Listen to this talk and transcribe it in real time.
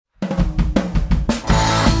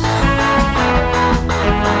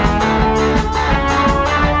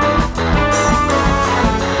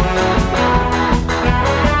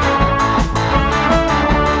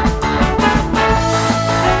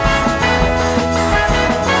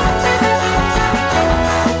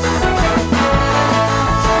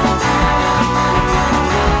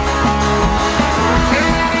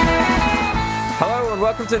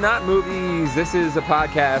to Not Movies. This is a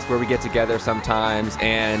podcast where we get together sometimes,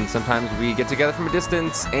 and sometimes we get together from a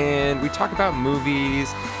distance, and we talk about movies,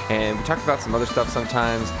 and we talk about some other stuff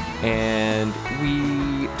sometimes, and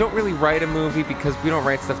we don't really write a movie because we don't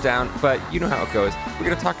write stuff down, but you know how it goes. We're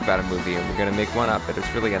going to talk about a movie, and we're going to make one up, but it's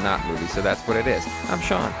really a not movie, so that's what it is. I'm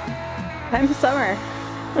Sean. I'm Summer.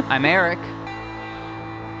 I'm Eric.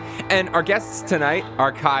 And our guests tonight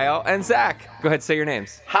are Kyle and Zach. Go ahead, say your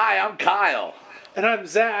names. Hi, I'm Kyle. And I'm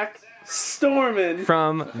Zach Stormin.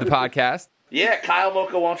 From the podcast. Yeah, Kyle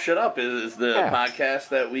Mocha Won't Shut Up is the podcast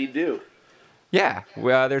that we do. Yeah,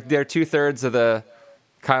 well, they're 2/3 of the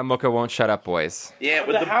Kyle Mocha Won't Shut Up boys. Yeah,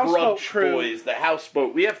 with the Houseboat Brunch crew. Boys, the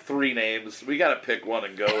Houseboat. We have 3 names. We got to pick one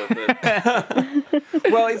and go with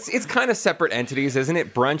it. Well, it's kind of separate entities, isn't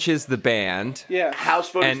it? Brunch is the band. Yeah.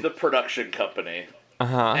 Houseboat is And- the production company.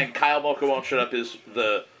 Uh-huh. And Kyle Mocha Won't Shut Up is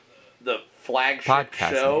the flagship Podcast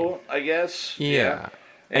show, I guess. Yeah.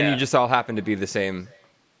 And you just all happen to be the same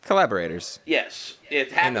collaborators. Yes.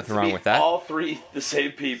 It happens nothing to wrong be with that. all 3 the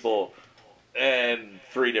same people and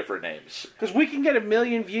 3 different names. Because we can get 1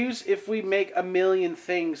 million views if we make 1 million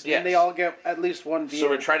things, Yes. and they all get at least one view. So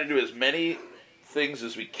we're trying to do as many things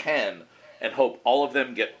as we can and hope all of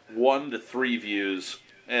them get 1 to 3 views,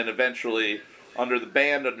 and eventually, under the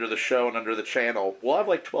band, under the show, and under the channel, we'll have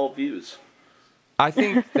like 12 views. I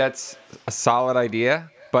think that's a solid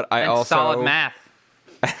idea, but I And also solid math.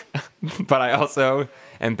 But I also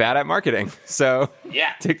am bad at marketing. So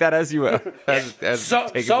Yeah. take that as you will.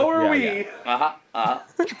 So are we.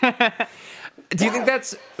 Do you think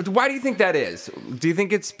that's... Why do you think that is? Do you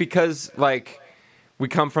think it's because, like, we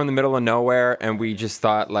come from the middle of nowhere and we just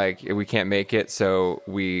thought, like, we can't make it, so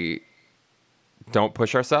we don't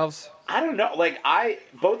push ourselves? I don't know. Like,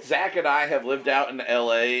 both Zach and I have lived out in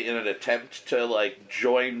LA in an attempt to, like,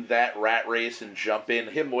 join that rat race and jump in.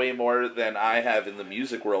 Him way more than I have in the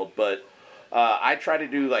music world. But I try to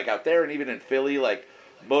do, like, out there and even in Philly, like,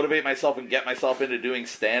 motivate myself and get myself into doing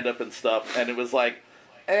stand-up and stuff. And it was like,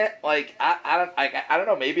 I don't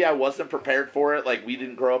know. Maybe I wasn't prepared for it. Like, we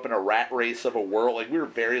didn't grow up in a rat race of a world. Like, we were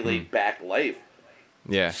very laid-back life.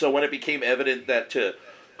 Yeah. So when it became evident that to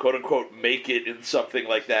quote-unquote make it in something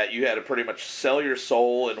like that, you had to pretty much sell your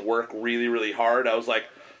soul and work really, really hard, I was like,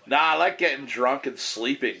 nah, I like getting drunk and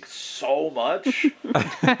sleeping so much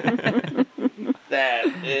that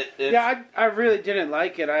it's... Yeah, I really didn't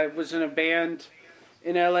like it. I was in a band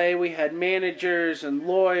in LA. We had managers and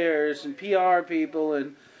lawyers and PR people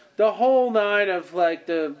and the whole nine of, like,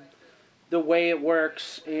 the way it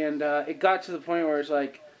works. And it got to the point where it's,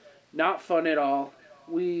 like, not fun at all.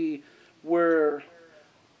 We were...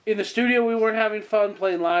 In the studio, we weren't having fun.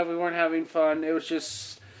 Playing live, we weren't having fun. It was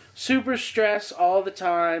just super stress all the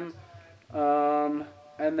time. And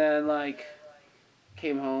then, like,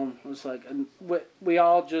 came home. It was like, and we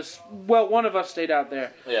all just... Well, one of us stayed out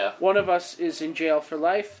there. Yeah. One of us is in jail for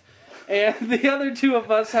life. And the other 2 of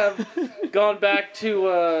us have gone back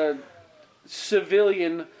to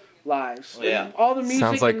civilian lives. Yeah. And all the music...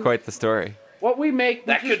 Sounds like and quite the story. what we make,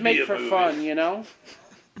 we That just could make be a for movie. fun, you know?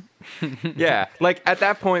 Yeah, like at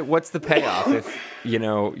that point, what's the payoff if, you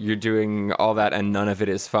know, you're doing all that and none of it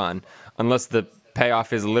is fun? Unless the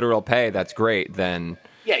payoff is literal pay, that's great, then...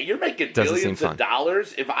 Yeah, you're making Doesn't seem billions fun. of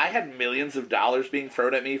dollars. If I had millions of dollars being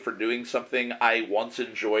thrown at me for doing something I once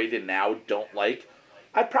enjoyed and now don't like,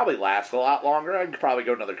 I'd probably last a lot longer. I'd probably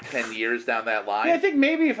go another 10 years down that line. Yeah, I think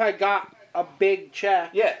maybe if I got a big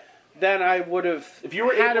check, Yeah. then I would have If you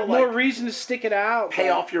were had able to, more like, reason to stick it out. Pay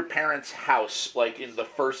but- off your parents' house, like in the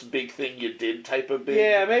first big thing you did type of big.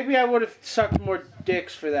 Yeah, maybe I would have sucked more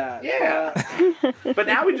dicks for that. Yeah. But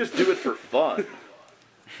now we just do it for fun.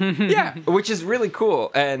 Yeah, which is really cool,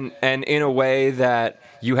 and in a way that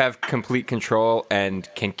you have complete control and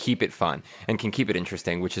can keep it fun and can keep it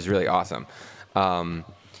interesting, which is really awesome.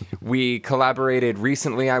 We collaborated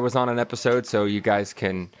recently. I was on an episode, so you guys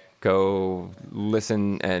can go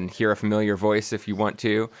listen and hear a familiar voice if you want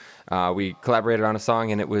to. We collaborated on a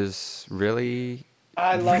song, and it was really,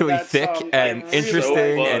 I love really that thick song. and I really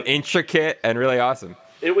interesting like it. and intricate and really awesome.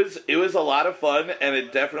 It was a lot of fun, and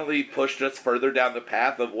it definitely pushed us further down the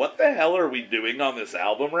path of what the hell are we doing on this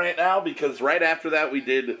album right now? Because right after that, we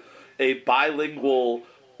did a bilingual,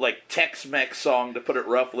 like, Tex-Mex song, to put it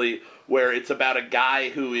roughly, where it's about a guy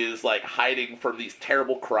who is, like, hiding from these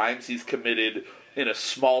terrible crimes he's committed in a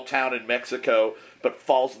small town in Mexico, but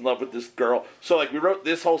falls in love with this girl. So, like, we wrote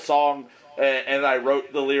this whole song, and I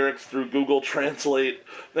wrote the lyrics through Google Translate,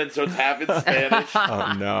 then so it's half in Spanish.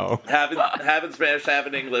 Oh no! Half in Spanish, half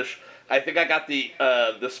in English. I think I got the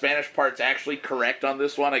Spanish parts actually correct on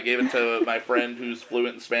this one. I gave it to my friend who's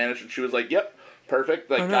fluent in Spanish, and she was like, "Yep, perfect.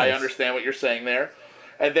 Like, Oh, nice. I understand what you're saying there."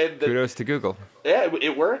 And then Kudos to Google. yeah,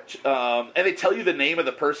 it worked. And they tell you the name of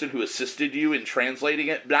the person who assisted you in translating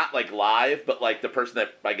it, not like live, but like the person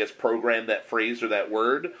that I guess programmed that phrase or that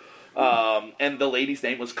word. And the lady's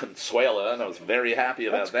name was Consuela, and I was very happy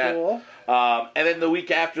about That's that. cool. And then the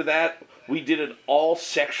week after that, we did an all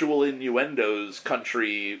sexual innuendos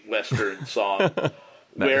country western song.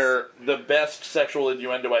 Where the best sexual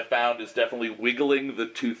innuendo I found is definitely wiggling the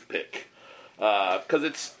toothpick.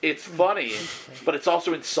 Because it's funny, but it's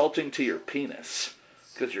also insulting to your penis.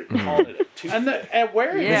 Because you're calling it a toothpick. And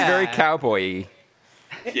where It's Yeah. very cowboy-y.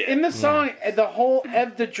 in the song, the whole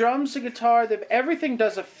the drums, the guitar, everything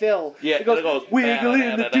does a fill. Yeah, it goes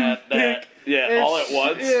wiggling the toothpick. Yeah, all at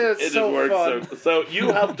once. It's It so just works. fun. So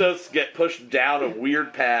you helped us get pushed down a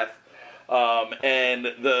weird path. And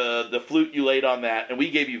the flute you laid on that, and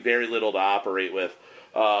we gave you very little to operate with,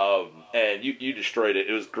 and you destroyed it.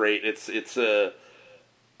 It was great. It's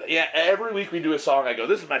yeah. Every week we do a song. I go,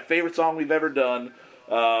 this is my favorite song we've ever done,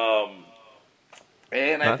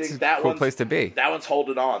 and I That's think a that cool one's place to be. That one's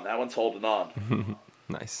holding on. That one's holding on.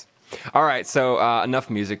 Nice. All right, so enough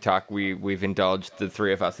music talk. We've indulged the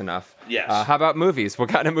three of us enough. Yes. How about movies? What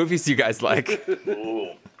kind of movies do you guys like?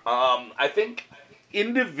 Ooh. I think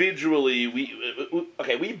individually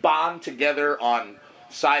we bond together on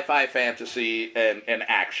sci-fi, fantasy, and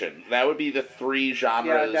action. That would be the three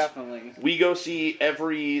genres. Yeah, definitely. We go see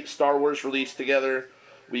every Star Wars release together.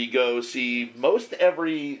 We go see most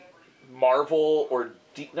every Marvel or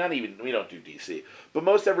not even, we don't do DC, but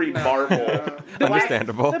most every Marvel.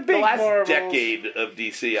 Understandable. The The big last Marvels. decade of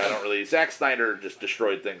DC, I don't really. Zack Snyder just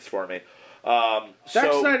destroyed things for me.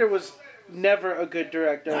 Zack Snyder was never a good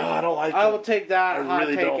director. No, I don't like I him. will take that I hot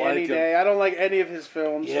really take don't any like him. day. I don't like any of his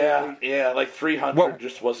films. Yeah, really. yeah, like 300 What-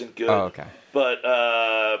 just wasn't good. Oh, okay. But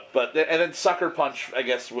and then Sucker Punch, I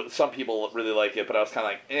guess some people really like it, but I was kind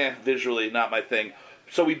of like, visually not my thing.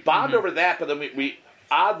 So we bond over that, but then we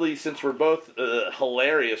oddly, since we're both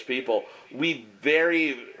hilarious people, we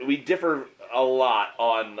differ a lot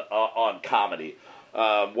on comedy.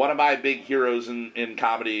 One of my big heroes in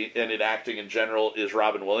comedy and in acting in general is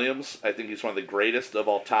Robin Williams. I think he's one of the greatest of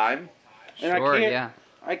all time. And Sure, I can't, yeah.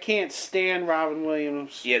 I can't stand Robin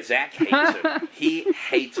Williams. Yeah, Zach hates him. He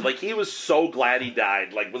hates him. Like, he was so glad he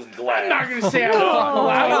died. Like, was glad. I'm not going to say I Oh,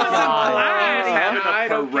 wasn't God. glad He was he having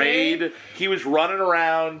died, a okay? parade. He was running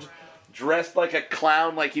around dressed like a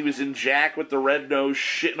clown, like he was in Jack with the red nose,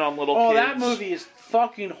 shitting on little Oh, kids. that movie is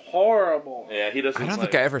fucking horrible. Yeah, he doesn't. I don't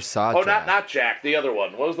like think I ever saw Oh, Jack. not Jack. The other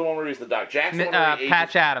one. What was the one where he's the doc? Jack's the one where he ages.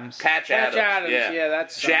 Patch Adams. Patch Patch Adams, Yeah, yeah,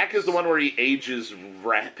 that Jack sucks. is the one where he ages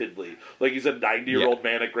rapidly. Like he's a 90-year-old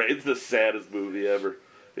Yeah. man at great. It's the saddest movie ever.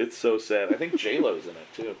 It's so sad. I think J-Lo's in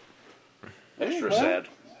it too. Extra well. sad.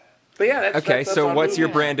 But yeah, that's Okay, that's so on what's your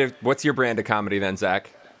movies. brand of comedy then, Zach?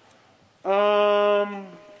 I'm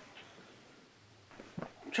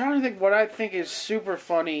trying to think what I think is super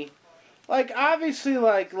funny. Like, obviously,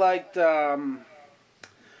 like all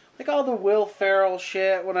the Will Ferrell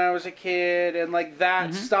shit when I was a kid, and like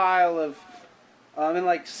that style of, and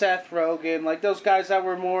like Seth Rogen, like those guys that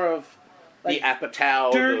were more of The like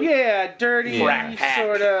Apatow. dirty Frat pack.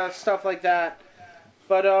 sort of stuff like that.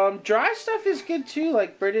 But dry stuff is good too,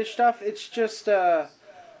 like British stuff. It's just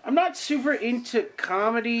I'm not super into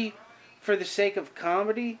comedy for the sake of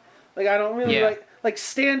comedy. Like, I don't really like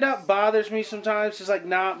stand up bothers me sometimes. It's like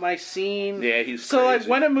not my scene. Yeah, he's so like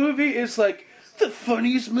crazy. when a movie is like the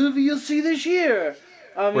funniest movie you'll see this year,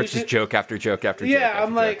 Which is joke after joke after joke. yeah, after I'm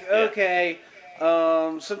joke. like okay.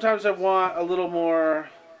 Sometimes I want a little more.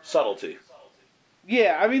 Subtlety.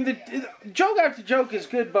 Yeah, I mean the joke after joke is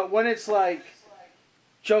good, but when it's like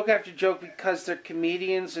joke after joke because they're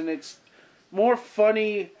comedians and it's more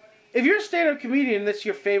funny. If you're a stand-up comedian and that's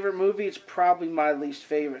your favorite movie, it's probably my least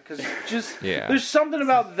favorite because just Yeah. there's something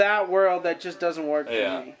about that world that just doesn't work for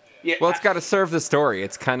Yeah. me. Yeah. Well, it's got to serve the story.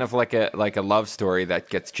 It's kind of like a love story that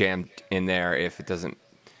gets jammed in there. If it doesn't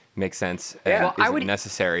make sense and Well, I isn't would-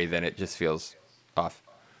 necessary, then it just feels off.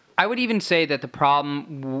 I would even say that the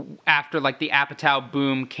problem after like the Apatow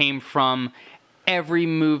boom came from every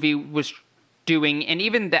movie was doing, and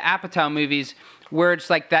even the Apatow movies, where it's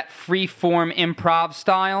like that free-form improv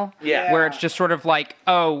style, Yeah. where it's just sort of like,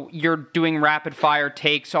 oh, you're doing rapid-fire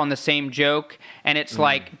takes on the same joke, and it's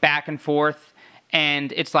like back and forth,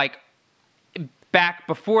 and it's like back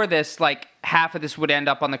before this, like half of this would end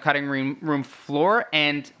up on the cutting room floor,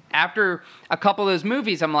 and after a couple of those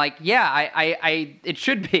movies, I'm like, yeah, I it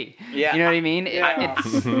should be. Yeah. You know what I mean? Yeah.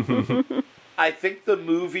 It's I think the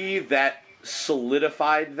movie that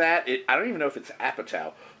solidified that. I don't even know if it's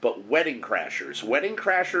Apatow, but Wedding Crashers. Wedding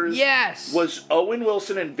Crashers Yes. was Owen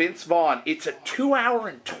Wilson and Vince Vaughn. It's a 2-hour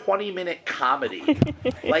and 20-minute comedy.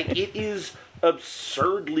 Like, it is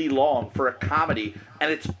absurdly long for a comedy,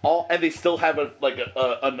 and they still have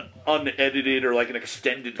an unedited or like an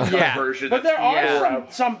extended cut version. But there are Yeah.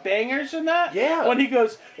 some bangers in that. Yeah. When he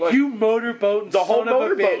goes, "You motorboat, the whole son of a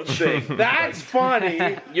motorboat bitch." thing. That's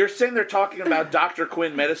funny. You're saying they're talking about Dr.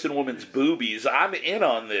 Quinn, Medicine Woman's boobies. I'm in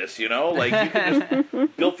on this, you know? Like, you can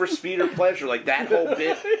just built for speed or pleasure. Like, that whole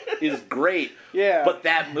bit is great. Yeah. But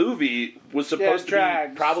that movie was supposed to be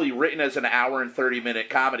drags. probably written as an hour and 30-minute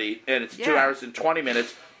comedy, and it's 2 Yeah. hours and 20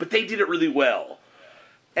 minutes, but they did it really well.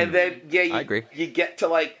 And then, I agree. You get to,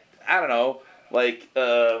 like, I don't know, like,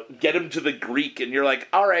 get him to the Greek, and you're like,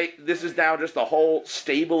 all right, this is now just a whole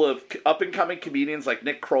stable of up-and-coming comedians like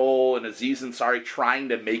Nick Kroll and Aziz Ansari trying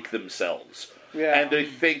to make themselves. Yeah. And they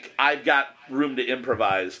think, I've got room to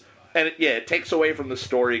improvise. And it takes away from the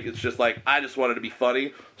story. It's just like, I just wanted to be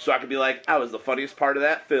funny, so I could be like, I was the funniest part of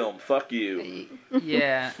that film. Fuck you.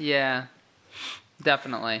 Yeah.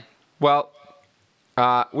 Definitely. Well,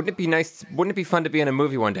 wouldn't it be nice? Wouldn't it be fun to be in a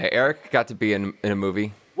movie one day? Eric got to be in a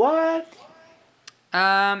movie. What?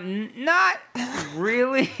 Not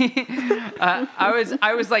really.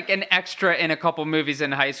 I was like an extra in a couple movies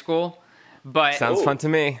in high school, but Sounds fun to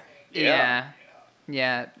me. yeah.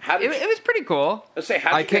 How did It was pretty cool. Let's say,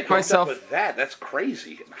 how I did you get kicked hooked myself- up with that? That's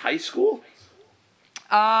crazy. In high school?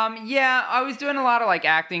 Yeah, I was doing a lot of like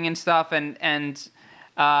acting and stuff, and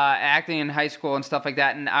acting in high school and stuff like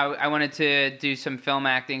that. And I wanted to do some film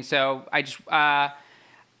acting, so I just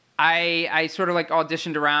I sort of like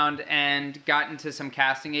auditioned around and got into some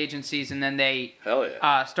casting agencies, and then they Hell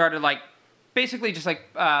yeah. started like basically just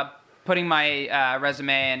like putting my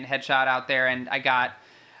resume and headshot out there, and I got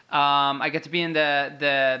to be in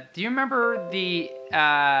the. Do you remember the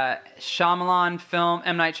Shyamalan film,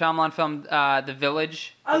 M. Night Shyamalan film, The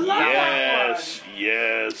Village? I love that one.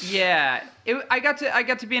 Yes. Yeah, I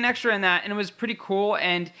got to be an extra in that, and it was pretty cool.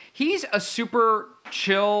 And he's a super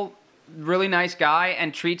chill, really nice guy,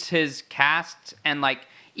 and treats his cast and like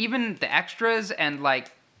even the extras, and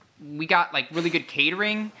like we got like really good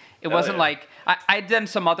catering. It wasn't yeah. like I'd done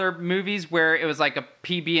some other movies where it was like a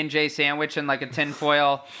PB&J sandwich and like a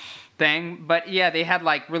tinfoil thing, but yeah, they had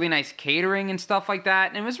like really nice catering and stuff like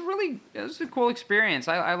that, and it was a cool experience.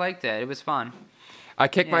 I liked it. It was fun. I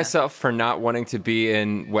kicked Yeah. myself for not wanting to be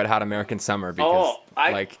in Wet Hot American Summer because,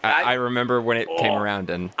 I remember when it came around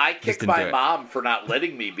and I just kicked didn't do my it. mom for not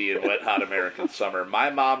letting me be in Wet Hot American Summer. My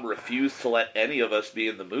mom refused to let any of us be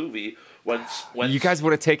in the movie when You guys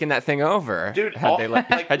would have taken that thing over, Dude,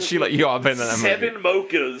 had she let you all been in that movie. 7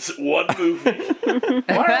 mochas, one movie.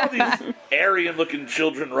 Why are all these Aryan-looking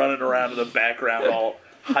children running around in the background all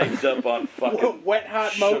hyped up on fucking Wet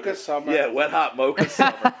Hot Mocha Summer. Yeah, Wet Hot Mocha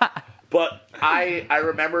Summer. But I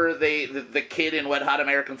remember the kid in Wet Hot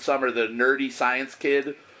American Summer, the nerdy science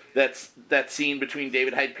kid, that's that scene between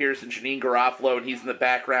David Hyde Pierce and Janine Garofalo, and he's in the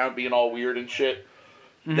background being all weird and shit.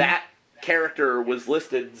 Mm-hmm. That character was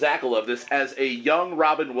listed, Zach will love this, as a young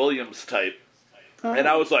Robin Williams type. And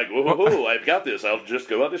I was like, whoa, I've got this. I'll just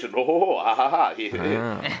go audition. Oh, ha, ha, ha.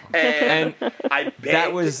 And I begged.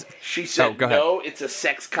 That was... She said, go ahead. no, it's a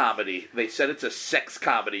sex comedy. They said it's a sex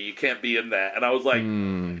comedy. You can't be in that. And I was like...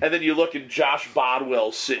 And then you look, and Josh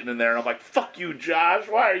Bodwell sitting in there, and I'm like, fuck you, Josh.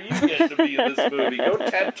 Why are you getting to be in this movie? Go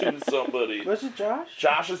tattoo somebody. Was it Josh?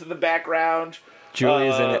 Josh is in the background.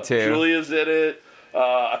 Julia's in it, too. Julia's in it.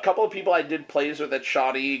 A couple of people I did plays with at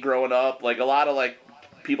Shawnee growing up. Like, a lot of, like,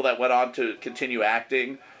 people that went on to continue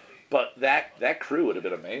acting, but that crew would have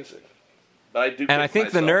been amazing. But I do, and I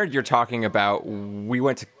think the nerd you're talking about, we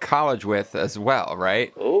went to college with as well,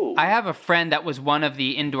 right? Oh, I have a friend that was one of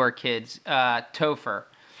the indoor kids, Topher.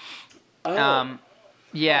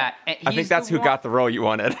 Yeah, I think that's who got the role you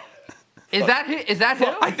wanted. Is that who?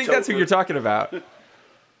 I think that's who you're talking about.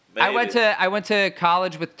 I went to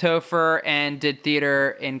college with Topher and did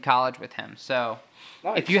theater in college with him. So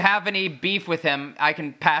Nice. if you have any beef with him, I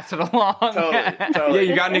can pass it along. Totally. Yeah,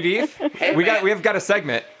 you got any beef? Hey, we man. have got a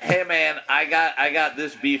segment. Hey man, I got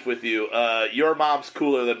this beef with you. Your mom's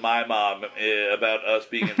cooler than my mom about us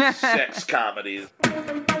being in sex comedies.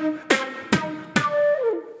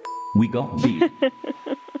 We got beef.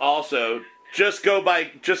 Also, just go by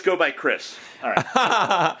Chris. All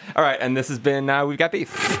right. All right, and this has been We've Got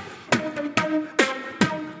Beef.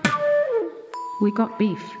 We got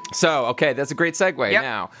beef. So, okay, that's a great segue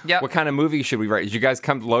now. Yep. What kind of movie should we write? Did you guys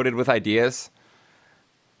come loaded with ideas?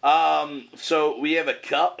 So we have a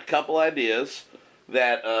couple ideas.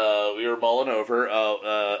 that we were mulling over.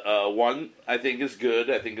 One I think is good.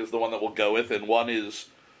 I think is the one that we'll go with, and one is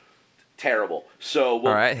terrible. So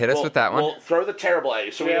All right, hit us with that one. We'll throw the terrible at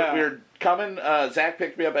you. So we were coming. Zach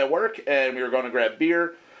picked me up at work, and we were going to grab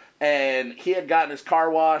beer. And he had gotten his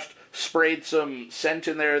car washed, sprayed some scent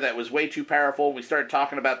in there that was way too powerful. We started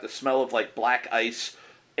talking about the smell of like black ice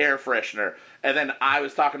air freshener. And then I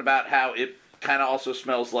was talking about how it kind of also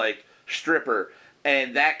smells like stripper.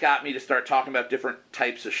 And that got me to start talking about different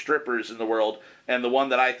types of strippers in the world. And the one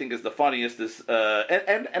that I think is the funniest is,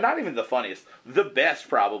 and not even the funniest, the best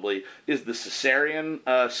probably, is the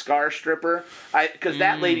cesarean scar stripper. Because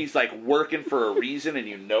that lady's like working for a reason, and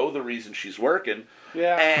you know the reason she's working.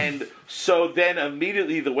 Yeah. And so then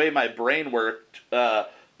immediately the way my brain worked,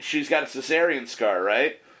 she's got a cesarean scar,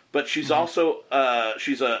 right? But she's also,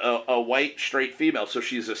 she's a white straight female. So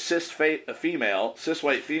she's a cis white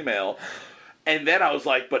female. And then I was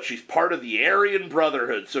like, but she's part of the Aryan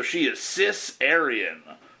Brotherhood, so she is cis-Aryan,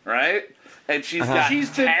 right? And she's got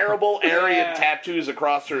terrible Aryan tattoos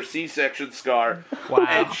across her C-section scar. Wow.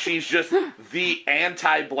 And she's just the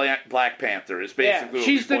anti-Black Panther, is basically what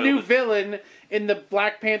she's we the new boiled it. villain in the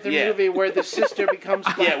Black Panther movie where the sister becomes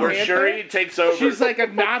Black Panther. Yeah, where Shuri takes over. She's like a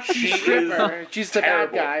Nazi She stripper. is She's the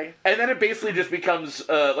terrible. bad guy. And then it basically just becomes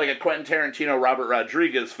like a Quentin Tarantino, Robert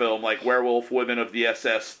Rodriguez film, like Werewolf Women of the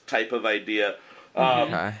SS type of idea.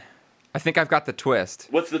 Okay. I think I've got the twist.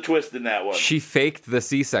 What's the twist in that one? She faked the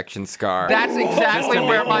C-section scar. That's exactly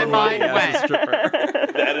where my mind went.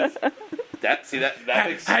 That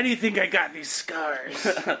makes How do you think I got these scars?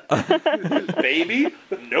 baby.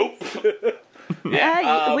 Nope.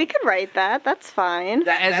 Yeah, we could write that. That's fine.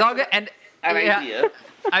 As long as, and an idea.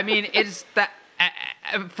 I mean, it's that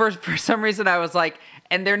for some reason I was like,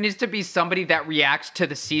 and there needs to be somebody that reacts to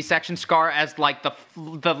the C-section scar as like the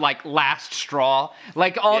like last straw.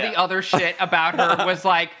 Like all the other shit about her was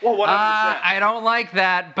like, Well, 100%. I don't like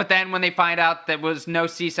that. But then when they find out there was no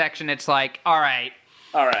C-section, it's like, all right.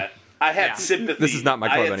 I had sympathy. This is not my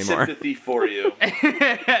club I had anymore. sympathy for you.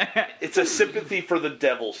 It's a sympathy for the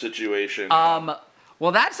devil situation.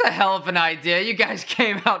 Well, that's a hell of an idea. You guys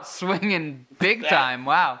came out swinging big time.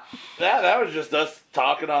 Wow. That was just us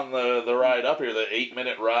talking on the ride up here, the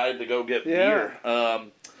 8-minute ride to go get beer.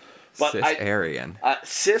 But Cis-Aryan.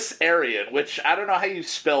 Cis-Aryan, which I don't know how you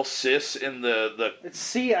spell cis in the It's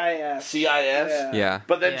CIS. CIS. Yeah.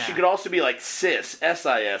 But then she could also be like cis,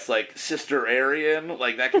 S-I-S, like Sister Aryan.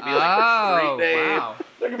 Like that could be like her street name. Wow.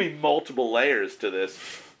 There could be multiple layers to this.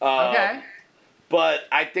 Okay. But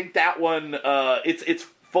I think that one, it's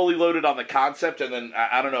fully loaded on the concept, and then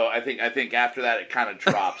I don't know. I think after that it kind of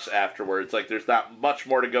drops afterwards. Like there's not much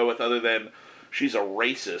more to go with other than she's a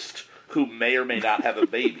racist who may or may not have a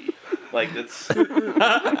baby. Like it's.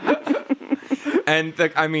 And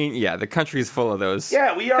the country's full of those.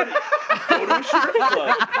 Yeah, we are. Go to a strip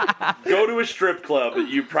club. Go to a strip club.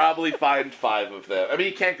 You probably find 5 of them. I mean,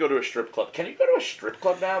 you can't go to a strip club. Can you go to a strip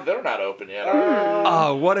club now? They're not open yet.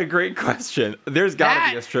 Oh, what a great question. There's got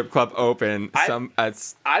to be a strip club open. I've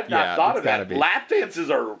not thought of that. Lap dances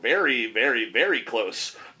are very, very, very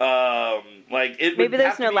close. Maybe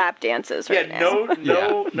there's no lap dances right now.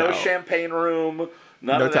 No champagne room.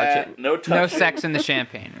 None No of that. touching. No touching. No sex in the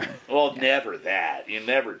champagne room. Well, never that. You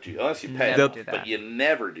never do. Unless you pay. Never do that. But you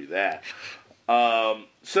never do that.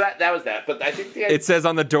 So that was that. But I think it says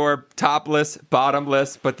on the door, topless,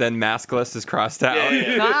 bottomless, but then maskless is crossed out.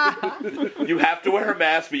 Yeah. You have to wear a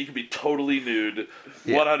mask, but you can be totally nude.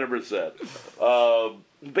 100%.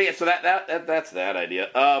 But yeah, so that's that idea.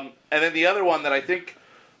 And then the other one that I think,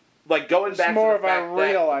 like going back more to the of fact a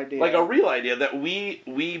real idea. Like a real idea that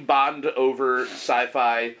we bond over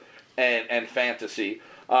sci-fi and fantasy.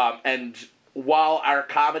 And while our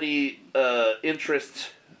comedy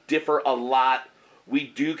interests differ a lot, we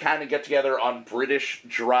do kind of get together on British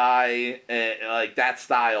dry, like that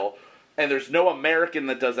style. And there's no American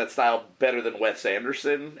that does that style better than Wes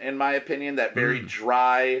Anderson, in my opinion. That very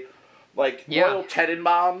dry, like Royal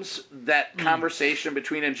Tenenbaums, that conversation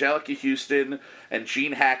between Angelica Houston and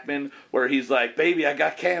Gene Hackman, where he's like, "Baby, I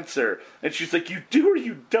got cancer," and she's like, "You do or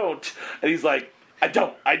you don't?" And he's like, I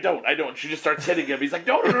don't. And she just starts hitting him. He's like,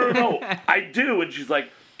 no, I do. And she's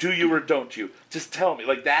like, "Do you or don't you? Just tell me."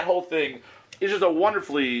 Like that whole thing is just a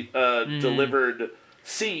wonderfully delivered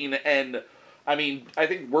scene. And I mean, I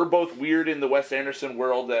think we're both weird in the Wes Anderson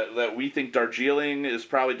world that we think Darjeeling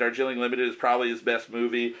Limited is probably his best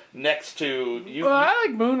movie. Next to you. Well, I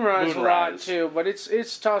like Moonrise a lot too, but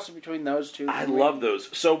it's tossed between those two. I love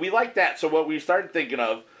those. So we like that. So what we started thinking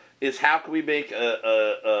of is how can we make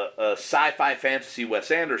a sci-fi fantasy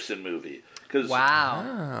Wes Anderson movie? Cause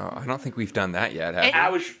Wow. Oh, I don't think we've done that yet. Have It- we? I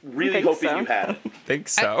was really hoping you had it. think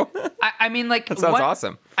so. I mean, like That sounds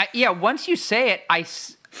awesome. Once you say it,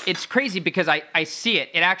 it's crazy because I see it.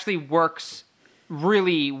 It actually works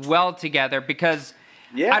really well together because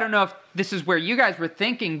Yeah. I don't know if this is where you guys were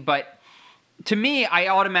thinking, but to me, I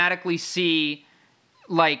automatically see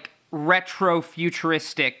like retro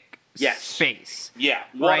futuristic Yes. space. Yeah,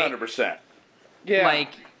 Right. 100%. Yeah. Like,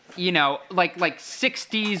 you know, like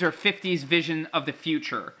 60s or 50s vision of the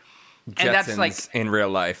future. And Jetsons that's like in real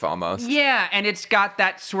life almost. yeah, and it's got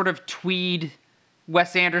that sort of tweed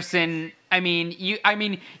Wes Anderson. I mean,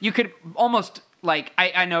 you could almost like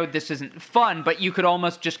I know this isn't fun, but you could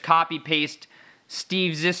almost just copy paste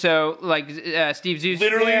Steve Zissou, like Steve Zissou.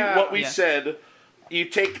 Literally Yeah. what we Yeah. said, you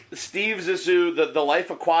take Steve Zissou, the Life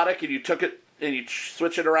Aquatic, and you took it and you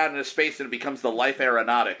switch it around into space and it becomes the Life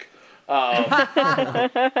Aeronautic.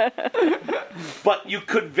 But you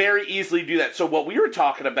could very easily do that. So what we were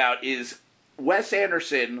talking about is Wes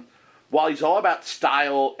Anderson, while he's all about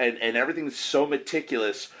style and everything's so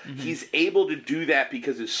meticulous, he's able to do that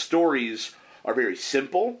because his stories are very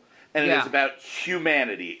simple. And it Yeah. is about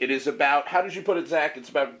humanity. It is about, how did you put it, Zach? It's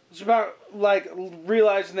about It's about like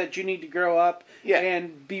realizing that you need to grow up Yeah.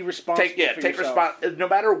 and be responsible. take for yourself. response. No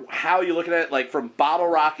matter how you look at it, like from Bottle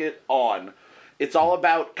Rocket on, it's all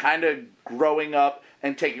about kind of growing up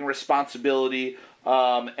and taking responsibility.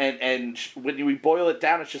 And when we boil it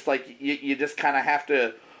down, it's just like you just kind of have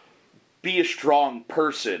to be a strong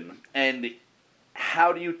person. And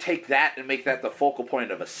how do you take that and make that the focal point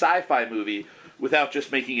of a sci-fi movie without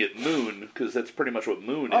just making it Moon? Because that's pretty much what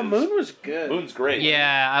Moon is. Oh, Moon was good. Moon's great.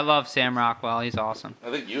 Yeah, I love Sam Rockwell. He's awesome. I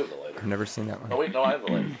think you have the lighter. I've never seen that one. Oh wait, no, I have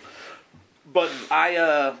the lighter. But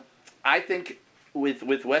I think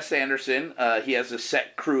with Wes Anderson, he has a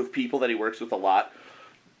set crew of people that he works with a lot.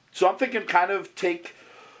 So I'm thinking kind of take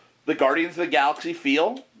the Guardians of the Galaxy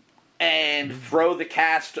feel and throw the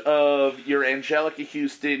cast of your Angelica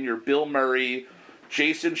Houston, your Bill Murray,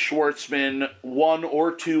 Jason Schwartzman, one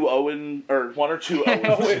or two Owens. One or two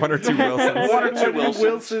Wilsons. One or two Wilsons.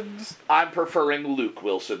 Wilsons. I'm preferring Luke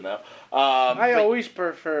Wilson though. I But- always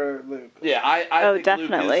prefer Luke. Yeah, I Oh, think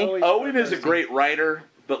definitely. Luke is, Owen is a great writer,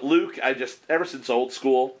 but Luke, ever since Old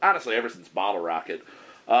School, honestly, ever since Bottle Rocket,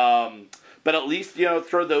 but at least,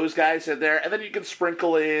 throw those guys in there, and then you can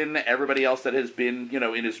sprinkle in everybody else that has been,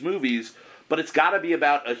 in his movies, but it's got to be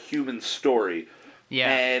about a human story. Yeah.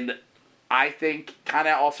 And I think kind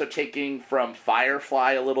of also taking from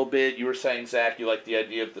Firefly a little bit, you were saying, Zach, you like the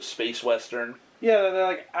idea of the space western. Yeah, they're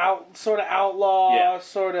like sort of outlaw, Yeah.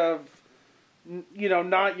 sort of,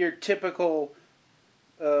 not your typical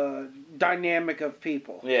dynamic of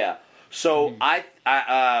people. Yeah. So I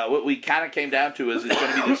what we kind of came down to is it's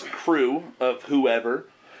going to be this crew of whoever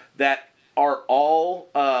that are all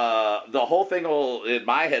the whole thing will in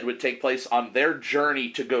my head would take place on their journey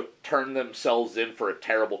to go turn themselves in for a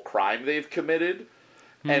terrible crime they've committed,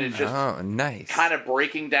 and it's just Oh, nice. kind of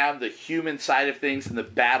breaking down the human side of things in the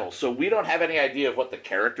battle. So we don't have any idea of what the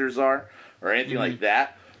characters are or anything like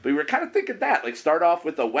that. But we were kind of thinking that, like, start off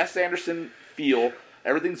with a Wes Anderson feel.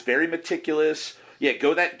 Everything's very meticulous. Yeah,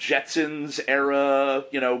 go that Jetsons era,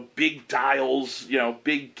 big dials,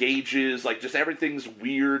 big gauges. Like, just everything's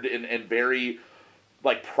weird and very,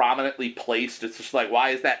 like, prominently placed. It's just like, why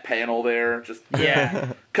is that panel there? Just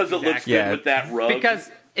Yeah. because it looks good Yeah. with that rug.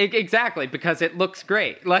 because it looks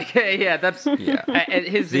great. Like yeah, that's Yeah.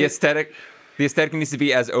 his The aesthetic needs to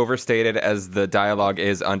be as overstated as the dialogue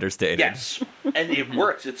is understated. Yes, and it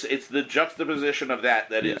works. It's the juxtaposition of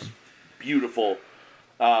that is beautiful.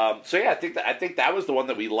 So yeah, I think that was the one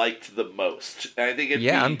that we liked the most. And I think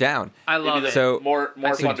I'm down. I love it. So- more I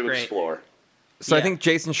think fun it's to great. explore. So I Yeah. think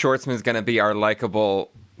Jason Schwartzman is going to be our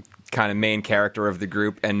likable kind of main character of the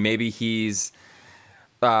group, and maybe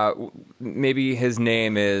maybe his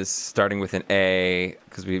name is starting with an A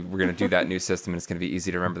because we're going to do that new system, and it's going to be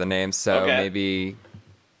easy to remember the names. So Okay. maybe,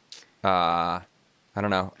 I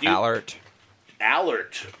don't know, You- Allert.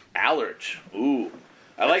 Alert. Ooh,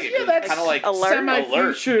 I like it. 'cause that's it's kind of like alert. alert.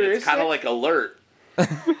 It's Semi-futuristic. kind of like alert, Yeah,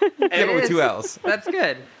 but with two L's. That's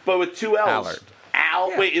good. but with two L's. Allert.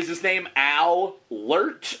 Al. Wait, is his name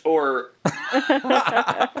Al-Lert or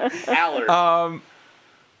Allert?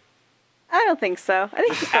 I don't think so. I think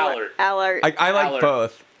Just just Allert. Allert. I like Allert.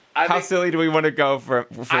 both. I How think- silly do we want to go for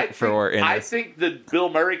in I this? think the Bill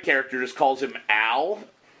Murray character just calls him Al.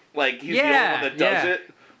 Like, he's the only Yeah, one that does yeah. it.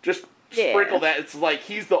 Just Yeah. sprinkle that. It's like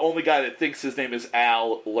he's the only guy that thinks his name is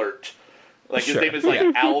Al Lert. Like, his Sure. name is like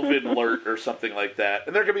Alvin Lert or something like that.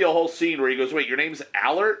 And there could be a whole scene where he goes, wait, your name's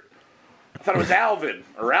Allert? I thought it was Alvin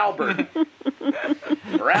or Albert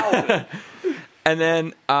or Alvin. And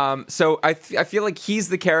then, so I feel like he's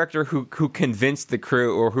the character who convinced the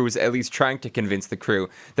crew, or who's at least trying to convince the crew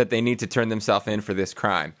that they need to turn themselves in for this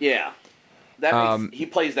crime. Yeah, he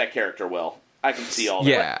plays that character well. I can see all that.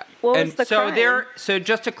 Yeah. What was the crime? So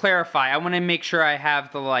just to clarify, I want to make sure I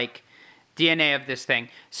have the like DNA of this thing.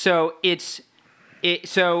 So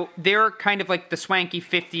so they're kind of like the swanky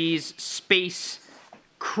 50s space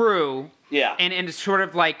crew. Yeah. And it's sort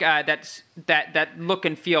of like that look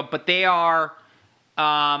and feel, but they are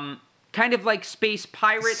kind of like space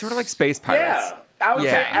pirates. Sort of like space pirates. Yeah. I would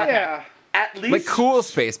say, Yeah. at least Like cool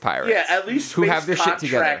space pirates. Yeah, at least who space have their shit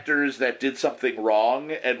together. contractors that did something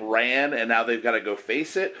wrong and ran, and now they've got to go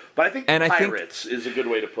face it. But I think pirates is a good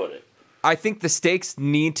way to put it. I think the stakes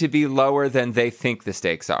need to be lower than they think the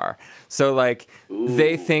stakes are. So, like,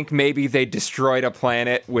 they think maybe they destroyed a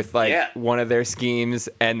planet with, like, one of their schemes,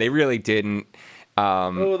 and they really didn't.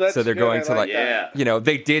 That's so they're good. going I to, like, that. you know,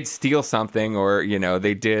 they did steal something, or, you know,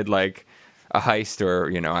 they did, like, a heist,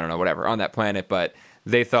 or, you know, I don't know, whatever, on that planet, but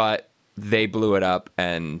they thought they blew it up,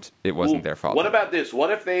 and it wasn't their fault. What about this?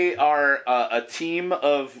 What if they are a team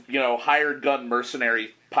of, you know, hired gun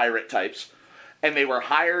mercenary pirate types, and they were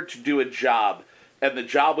hired to do a job, and the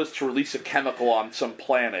job was to release a chemical on some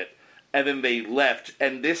planet, and then they left,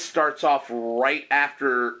 and this starts off right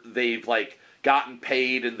after they've, like, gotten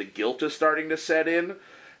paid and the guilt is starting to set in,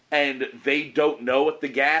 and they don't know what the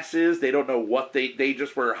gas is, they don't know what they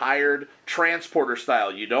just were hired transporter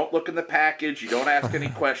style. You don't look in the package, you don't ask any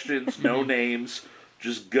questions, no names,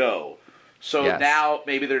 just go. So now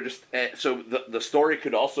maybe they're just, so the story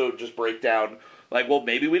could also just break down, like, well,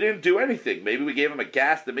 maybe we didn't do anything. Maybe we gave them a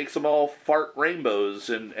gas that makes them all fart rainbows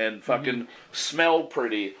and fucking smell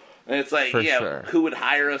pretty. And it's like, who would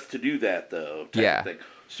hire us to do that, though? Type of thing.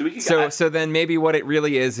 So we can so then maybe what it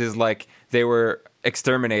really is like they were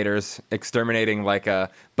exterminators exterminating like a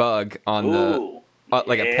bug on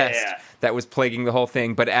like a pest that was plaguing the whole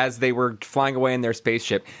thing. But as they were flying away in their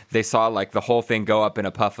spaceship, they saw like the whole thing go up in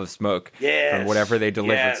a puff of smoke from whatever they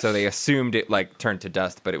delivered. Yes. So they assumed it like turned to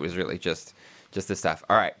dust, but it was really just the stuff.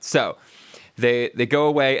 All right, so they go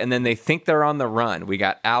away, and then they think they're on the run. We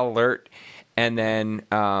got Alert, and then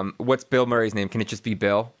what's Bill Murray's name? Can it just be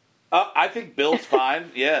Bill? I think Bill's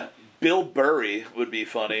fine. Yeah, Bill Burry would be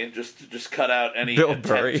funny. Just cut out any Bill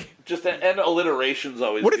Burry. Just and alliteration's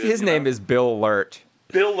always. What if good, his name is Bill Lurt?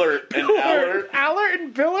 Bill Lurt and Allert? Allert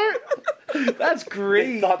and Billert? That's great.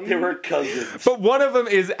 They thought they were cousins. But one of them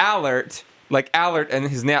is Alert, like Alert, and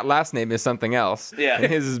his last name is something else. Yeah. And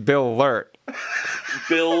his is Bill Lurt.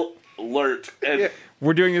 Bill Lurt. And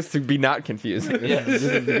we're doing this to be not confusing. This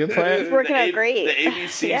is a good plan. It's working out great. The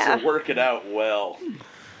ABCs are working out well.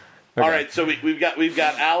 Okay. All right, so we've got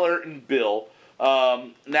Allert and Bill.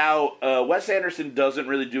 Now, Wes Anderson doesn't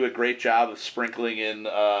really do a great job of sprinkling in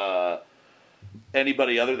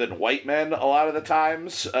anybody other than white men a lot of the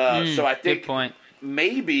times. So I think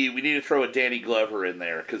maybe we need to throw a Danny Glover in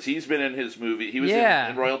there because he's been in his movie. He was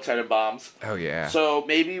in Royal Tenenbaums. Oh yeah. So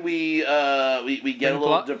maybe we get a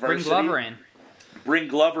little diversity. Bring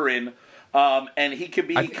Glover in. And he could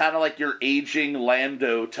be kind of like your aging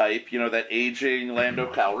Lando type, you know, that aging Lando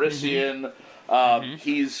Calrissian.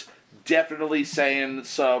 He's definitely saying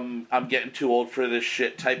some "I'm getting too old for this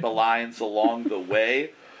shit" type of lines along the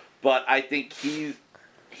way. But I think he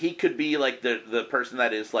could be like the person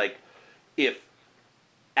that is like, if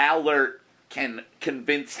Alert can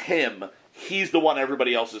convince him, he's the one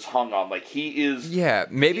everybody else is hung on. Like he is. Yeah,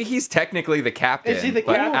 maybe he's technically the captain. Is he the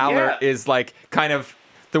but captain? Alert is like kind of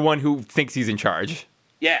the one who thinks he's in charge.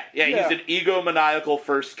 Yeah. He's an egomaniacal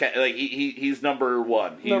first. Like he's number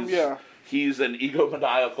one. He's an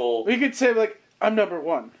egomaniacal. We could say like, I'm number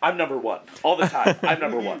one. I'm number one all the time. I'm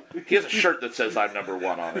number one. He has a shirt that says "I'm number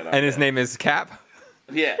one" on it. And his name is Cap.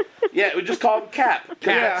 Yeah. We just call him Cap.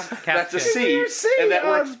 That's a C, and that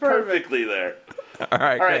works perfectly there. All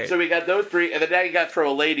right. So we got those three, and then now you got to throw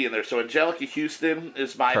a lady in there. So Angelica Houston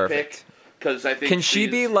is my pick. Because I think can she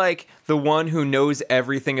be like the one who knows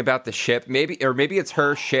everything about the ship? Maybe it's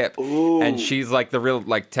her ship, and she's like the real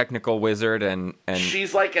like technical wizard, and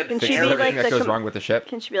she's like everything that goes wrong with the ship.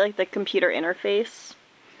 Can she be like the computer interface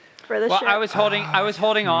for the ship? I was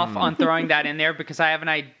holding off on throwing that in there because I have an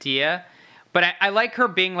idea, but I like her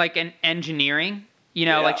being like an engineering. You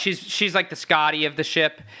know, like she's like the Scotty of the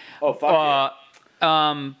ship. Oh fuck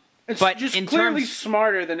but just clearly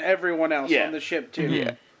smarter than everyone else on the ship too.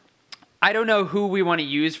 Yeah. I don't know who we want to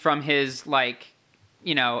use from his, like,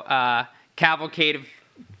 you know, cavalcade of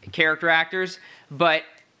character actors, but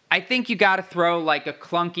I think you got to throw, like, a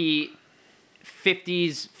clunky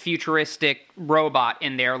 50s futuristic robot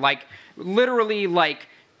in there. Like, literally, like,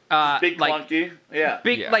 big like clunky. Yeah.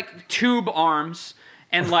 big Yeah. like tube arms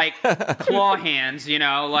and like claw hands. You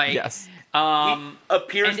know, like Yes.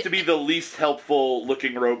 Appears and- to be the least helpful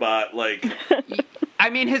looking robot. Like, I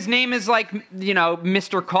mean, his name is like, you know,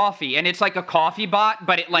 Mr. Coffee, and it's like a coffee bot,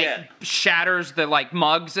 but it like Yeah. shatters the like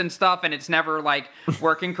mugs and stuff, and it's never like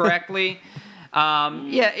working correctly.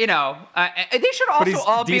 Yeah, you know, they should But also he's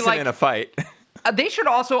all be decent like in a fight. they should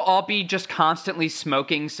also all be just constantly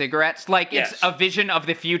smoking cigarettes. Like Yes. it's a vision of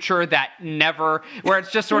the future that never, where it's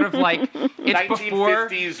just sort of like it's before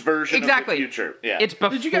 1950s version exactly of the future. Yeah. It's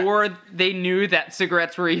before they knew that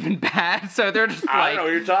cigarettes were even bad, so they're just I like, don't know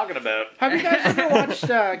what you're talking about. Have you guys ever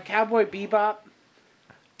watched Cowboy Bebop?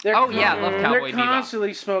 Oh, yeah, I love Cowboy They're Bebop.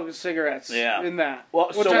 constantly smoking cigarettes Yeah. in that. Well,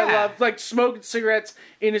 which so- I Yeah. love. Like, smoking cigarettes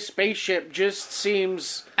in a spaceship just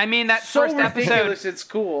seems I mean, that so first ridiculous, episode. it's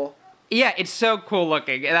cool. Yeah, it's so cool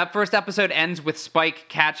looking. That first episode ends with Spike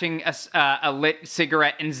catching a lit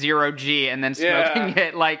cigarette in 0G and then smoking Yeah.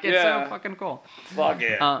 it. Like, it's Yeah. so fucking cool. Fuck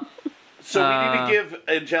yeah. So we need uh, to give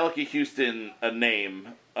Angelica Houston a name.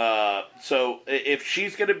 So if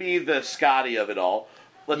she's going to be the Scotty of it all,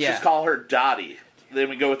 let's Yeah. just call her Dottie. Then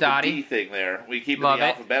we go with Dottie. the D thing there. We keep Love it it.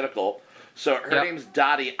 alphabetical. So her Yep. name's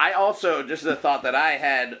Dottie. I also, just a thought that I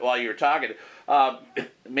had while you were talking,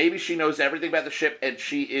 maybe she knows everything about the ship and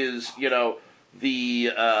she is, you know,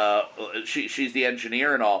 she's the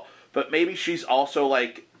engineer and all, but maybe she's also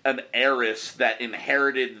like an heiress that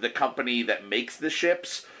inherited the company that makes the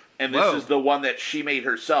ships, and this Whoa. is the one that she made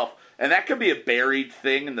herself. And that could be a buried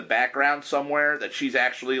thing in the background somewhere, that she's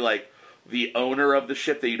actually like the owner of the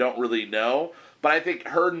ship that you don't really know. But I think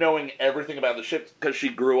her knowing everything about the ship because she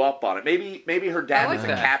grew up on it. Maybe her dad like was a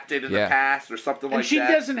that. captain in Yeah. the past or something And like she that.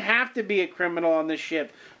 doesn't have to be a criminal on the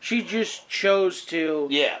ship. She just chose to.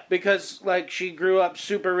 Yeah. Because, like, she grew up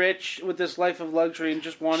super rich with this life of luxury and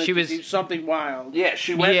just wanted She to was- do something wild. Yeah,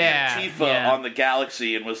 she went Yeah, Antifa yeah. on the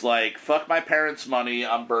Galaxy and was like, "Fuck my parents' money,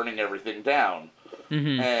 I'm burning everything down."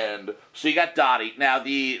 Mm-hmm. And so you got Dottie. Now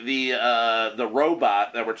the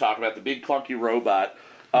robot that we're talking about, the big clunky robot.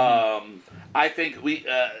 Mm-hmm. I think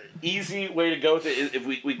easy way to go with it is if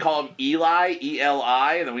we call him Eli,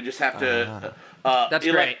 ELI, and then we just have to. That's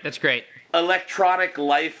great. That's great. Electronic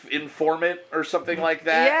life informant or something like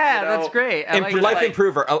that. Yeah, you know? that's great. I like Life that.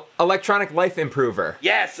 improver. Electronic life improver.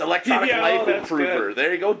 Yes, electronic Yeah, life that's improver. good.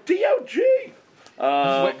 There you go, DOG.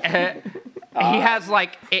 He has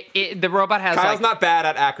like the robot has Kyle's like not bad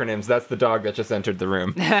at acronyms. That's the dog that just entered the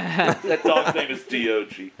room. That dog's name is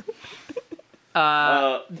DOG.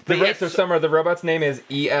 The robot's name is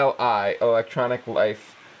ELI, Electronic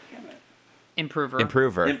Life improver.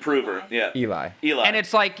 Improver, yeah. Eli. Eli. And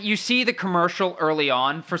it's like you see the commercial early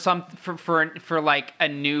on for like a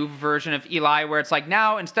new version of Eli where it's like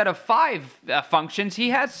now instead of 5 functions he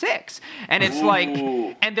has 6, and it's like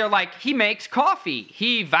and they're like he makes coffee,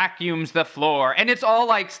 he vacuums the floor, and it's all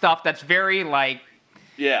like stuff that's very like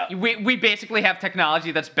yeah. we basically have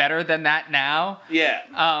technology that's better than that now. Yeah.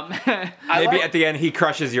 Maybe at the end he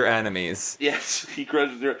crushes your enemies. Yes, he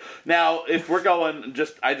crushes your... Now, if we're going...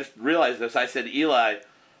 I just realized this. I said Eli.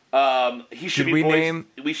 He should Should be we voiced, name-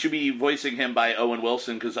 We should be voicing him by Owen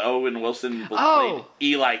Wilson, because Owen Wilson Oh. played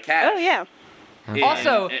Eli Cash. Oh, yeah. in-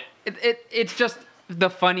 Also, in- it's just the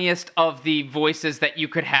funniest of the voices that you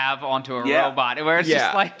could have onto a Yeah. robot, where it's Yeah.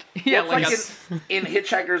 just like Well, like it's like in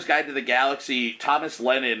Hitchhiker's Guide to the Galaxy, Thomas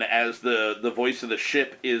Lennon as the voice of the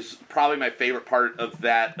ship is probably my favorite part of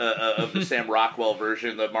that of the Sam Rockwell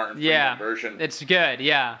version, the Martin Freeman version. It's good,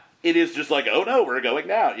 yeah. It is just like, oh no, we're going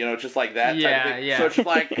down, it's just like that type Yeah, of thing. yeah. So it's just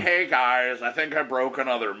like, hey guys, I think I broke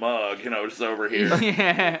another mug, just over here.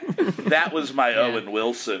 Yeah. That was my Owen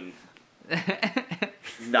Wilson.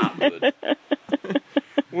 Not good.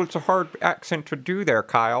 Well, it's a hard accent to do there,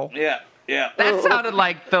 Kyle. Yeah. That sounded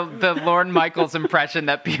like the Lorne Michaels impression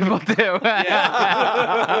that people do.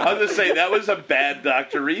 I was just saying, that was a bad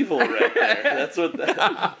Dr. Evil right there. That's what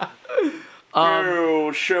that...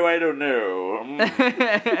 oh, so I don't know.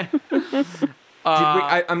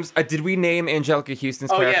 Did we name Angelica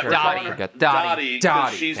Houston's Oh, yeah, character? we're Dottie. calling her Forget- Dottie, 'cause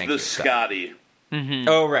Dottie, she's thank the you. Scotty.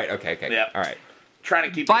 Oh, right. Okay. Yeah. All right. Trying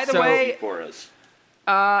to keep By it the so way- easy for us.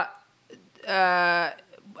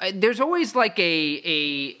 There's always like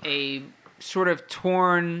a sort of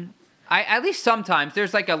torn. At least sometimes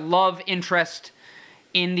there's like a love interest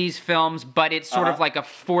in these films, but it's sort of like a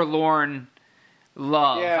forlorn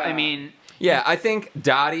love. Yeah. I mean, Yeah, I think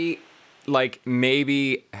Dottie,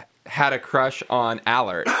 maybe had a crush on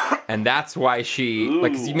Allert, and that's why she,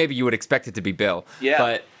 maybe you would expect it to be Bill. Yeah.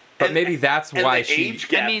 But But maybe that's and why the age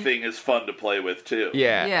gap thing is fun to play with too.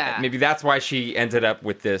 Yeah. Maybe that's why she ended up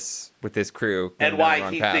with this crew. And why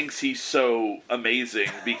he thinks he's so amazing,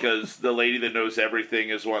 because the lady that knows everything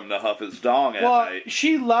is one to huff his dong at night.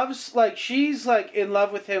 She loves, like, she's, like, in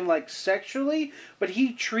love with him, like, sexually, but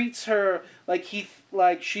he treats her like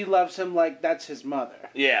she loves him like that's his mother.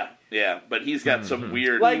 Yeah, but he's got some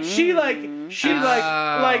weird... Like, she has,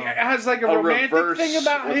 like, a romantic reverse, thing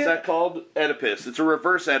about him. What's that called? Oedipus. It's a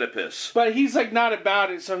reverse Oedipus. But he's, like, not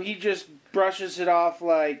about it, so he just brushes it off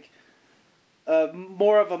like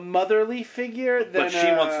more of a motherly figure than... But she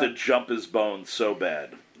wants to jump his bones so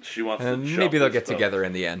bad. She wants to jump maybe they'll get bones. together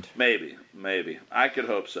in the end. Maybe. I could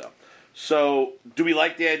hope so. So, do we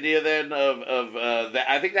like the idea then of that?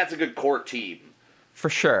 I think that's a good core team. For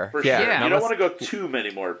sure. For sure. You don't want to go too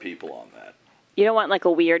many more people on that. You don't want, like,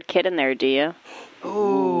 a weird kid in there, do you?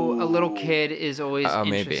 Oh, a little kid is always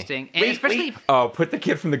interesting. Maybe. And especially... put the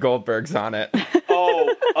kid from the Goldbergs on it.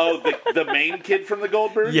 The main kid from the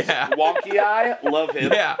Goldbergs? Yeah. Wonky Eye? Love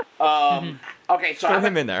him. Yeah. Okay, so throw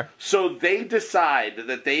him in there. So they decide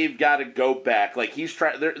that they've got to go back. Like, he's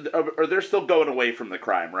trying... They're still going away from the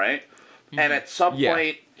crime, right? Mm-hmm. And at some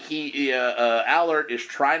point, Allert is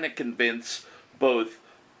trying to convince both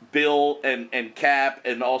Bill and Cap,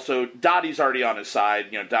 and also Dottie's already on his side.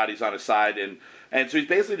 Dottie's on his side, and so he's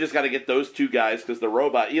basically just got to get those two guys, because the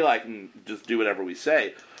robot Eli can just do whatever we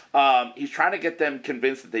say. He's trying to get them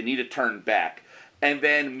convinced that they need to turn back, and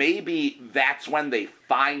then maybe that's when they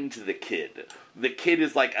find the kid. The kid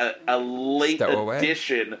is like a late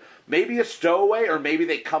addition, maybe a stowaway, or maybe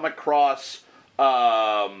they come across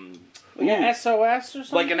like an SOS or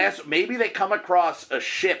something. Maybe they come across a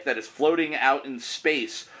ship that is floating out in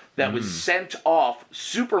space that was sent off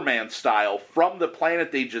Superman style from the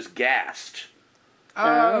planet they just gassed.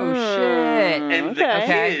 Oh shit! And the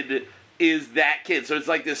kid is that kid. So it's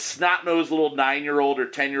like this snot-nosed little 9-year-old or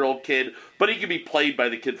 10-year-old kid, but he can be played by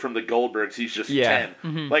the kid from the Goldbergs. He's just 10.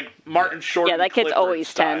 Mm-hmm. Like Martin Short. Yeah, that kid's always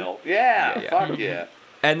style. 10. Yeah, fuck yeah.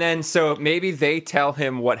 And then, so maybe they tell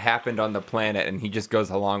him what happened on the planet, and he just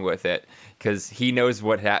goes along with it, because he knows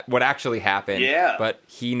what actually happened. Yeah. But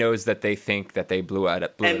he knows that they think that they blew it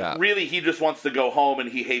up. And really, he just wants to go home,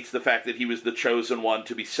 and he hates the fact that he was the chosen one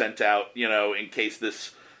to be sent out, in case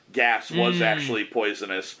this gas was actually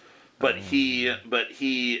poisonous. But he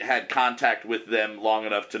had contact with them long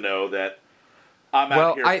enough to know that I'm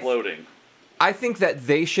out here floating. I think that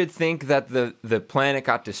they should think that the planet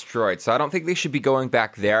got destroyed. So I don't think they should be going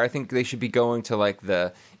back there. I think they should be going to, like,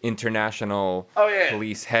 the international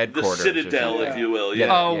police headquarters. The Citadel, if you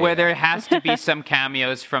will. Where there has to be some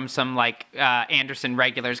cameos from some, like, Anderson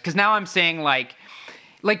regulars. Because now I'm saying, like,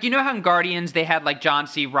 you know how in Guardians they had, like, John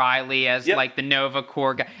C. Reilly as, like, the Nova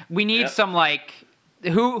Corps guy? We need some, like...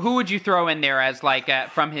 Who would you throw in there as, like,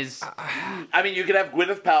 from his... I mean, you could have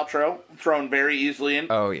Gwyneth Paltrow thrown very easily in.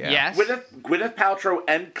 Oh, yeah. Yes. Gwyneth Paltrow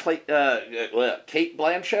and Kate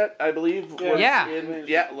Blanchett, I believe, was in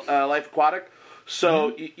Life Aquatic.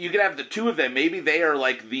 So you could have the two of them. Maybe they are,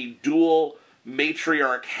 like, the dual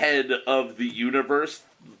matriarch head of the universe.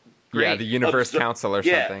 Yeah, the Universe Council or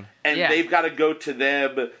something. And they've got to go to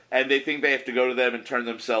them, and they think they have to go to them and turn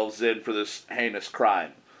themselves in for this heinous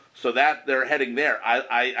crime. So that they're heading there.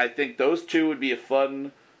 I think those two would be a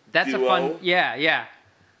fun duo. Yeah.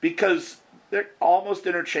 Because they're almost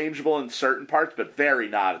interchangeable in certain parts, but very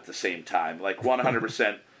not at the same time. Like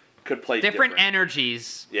 100% could play different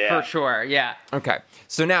energies, for sure, yeah. Okay,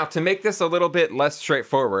 so now to make this a little bit less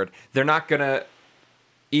straightforward, they're not going to...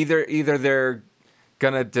 Either they're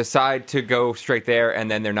going to decide to go straight there, and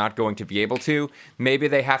then they're not going to be able to. Maybe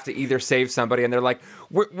they have to either save somebody, and they're like,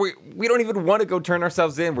 we don't even want to go turn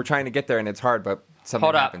ourselves in. We're trying to get there, and it's hard, but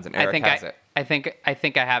something happens, and Eric has it. I think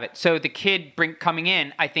I have it. So the kid coming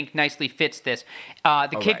in, I think nicely fits this.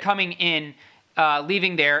 The kid coming in,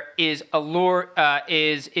 leaving there is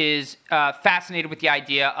fascinated with the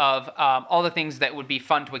idea of all the things that would be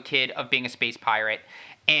fun to a kid of being a space pirate,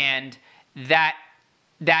 and that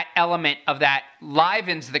element of that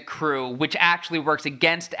livens the crew, which actually works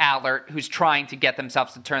against Allert, who's trying to get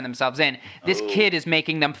themselves to turn themselves in. This kid is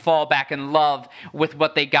making them fall back in love with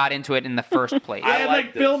what they got into it in the first place.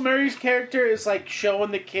 Like Bill Murray's character is, like,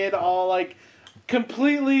 showing the kid all, like,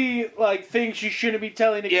 completely, like, things you shouldn't be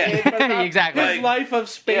telling a kid about exactly. his life of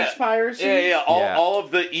space piracy. All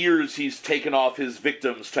of the ears he's taken off his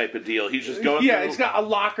victims type of deal. He's just going through... he's got a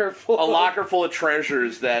locker full of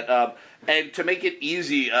treasures that... and to make it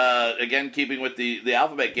easy, again, keeping with the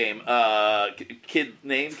alphabet game, kid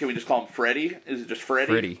name, can we just call him Freddy? Is it just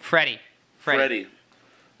Freddy? Freddy.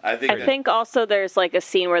 I think also there's like a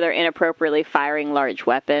scene where they're inappropriately firing large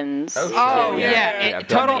weapons. Oh Yeah.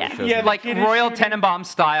 total Yeah, like the kid is Royal shooting- Tenenbaum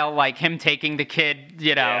style, like him taking the kid,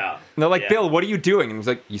 you know. Yeah. And they're like, Yeah. Bill, what are you doing? And he was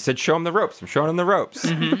like, you said show him the ropes. I'm showing him the ropes.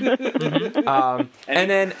 And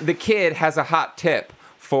then the kid has a hot tip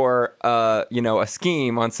for a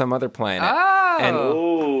scheme on some other planet.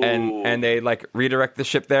 Oh. And they like redirect the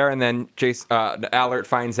ship there, and then Allert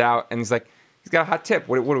finds out, and he's like, he's got a hot tip.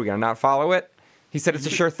 What are we gonna not follow it? He said it's a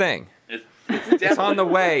sure thing. It's on the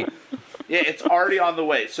way. Yeah, it's already on the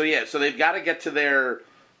way. So they've got to get to their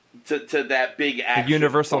to that big action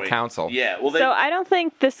Universal point. Council. Yeah, well, So I don't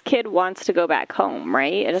think this kid wants to go back home,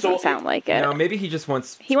 right? It doesn't sound like it. No, maybe he just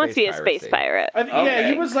wants. He wants to be a piracy. space pirate.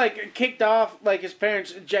 Yeah, he was like kicked off. Like his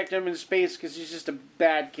parents eject him in space because he's just a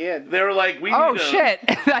bad kid. they were like, we Oh need shit!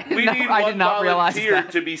 I we need I one did not realize volunteer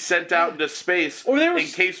that. to be sent out into space Or they were in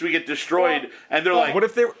case we get destroyed. And they're like, What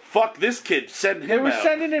if they? fuck this kid, send They him were out.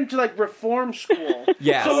 sending him to like reform school.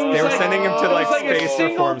 Yes, So it was they were like- sending him to it like was like a space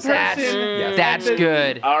single reform center. person. Yes. That's The-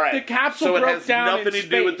 good. All right. The capsule so it broke has down in nothing to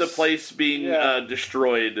do with the space. place being Yeah.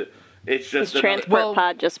 destroyed. It's just His transport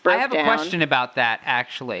pod just broke I have down. a question about that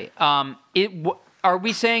actually. Are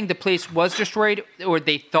we saying the place was destroyed, or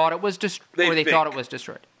they thought it was destroyed, or they think. thought it was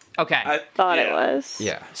destroyed? Okay. I Thought it was.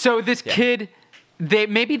 Yeah. So this kid,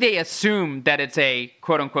 they assume that it's a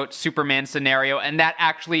quote unquote Superman scenario, and that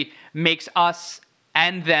actually makes us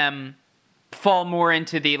and them fall more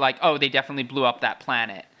into the like, oh, they definitely blew up that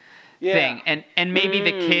planet thing, and maybe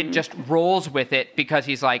the kid just rolls with it because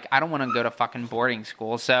he's like, I don't want to go to fucking boarding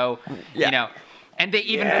school, so you know. And they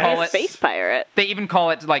even call it Space pirate. They even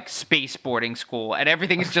call it like space boarding school, and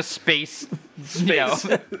everything is just space. You know.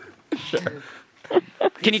 Sure.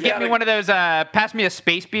 Can you get me one of those? Pass me a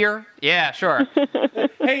space beer. Yeah, sure.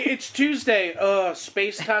 Hey, it's Tuesday.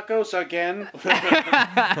 Space tacos again.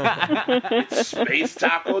 Space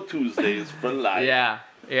Taco Tuesdays for life.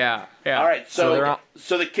 Yeah. All right, so they're on-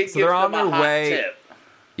 the kid gives they're on them a their hot way- tip.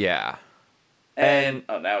 Yeah. And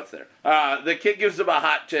now it's there. The kid gives them a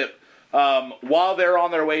hot tip while they're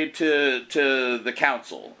on their way to the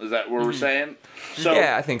council. Is that what we're saying? So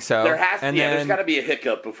Yeah, I think so. There has And there's then- got to be a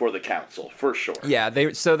hiccup before the council for sure. Yeah,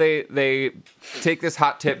 they take this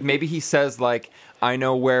hot tip. Maybe he says like, I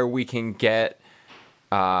know where we can get.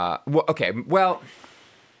 Well,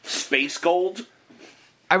 Space gold.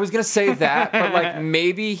 I was gonna say that, but like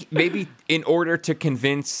maybe in order to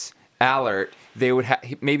convince Allert, they would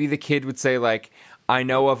maybe the kid would say like, I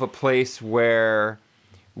know of a place where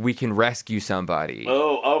we can rescue somebody.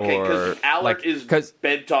 Oh, okay. Because Or, Allert like, is 'cause-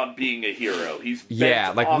 bent on being a hero. He's Yeah,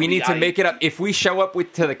 bent like on we the need to make it idea. up. If we show up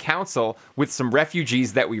to the council with some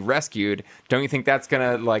refugees that we rescued, don't you think that's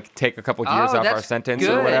gonna like take a couple years Oh, off our that's sentence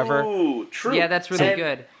or good. whatever? Ooh, true. Yeah, that's really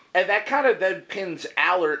good. And that kind of then pins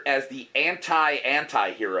Allert as the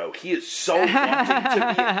anti-hero. He is so wanting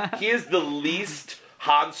to be. He is the least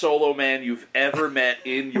Han Solo man you've ever met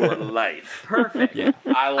in your life. Perfect. Yeah.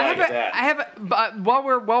 I like that. But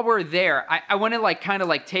while we're there, I want to like kind of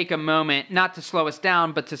like take a moment, not to slow us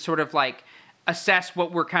down, but to sort of like assess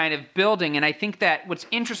what we're kind of building. And I think that what's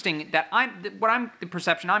interesting that the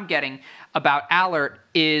perception I'm getting about Allert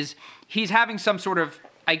is he's having some sort of,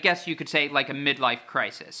 I guess you could say, like a midlife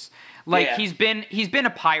crisis. Like Yeah. he's been a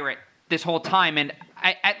pirate this whole time, and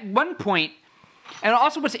at one point. And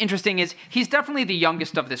also what's interesting is he's definitely the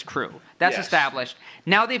youngest of this crew. That's Yes. established.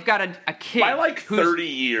 Now they've got a kid. By like who's- 30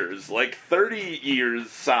 years. Like 30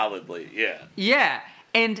 years solidly, yeah. Yeah.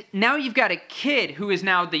 And now you've got a kid who is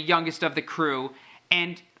now the youngest of the crew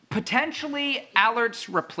and potentially Allert's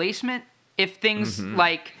replacement if things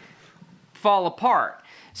like fall apart.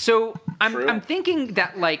 So True. I'm thinking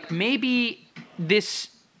that like maybe this,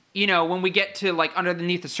 you know, when we get to like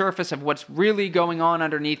underneath the surface of what's really going on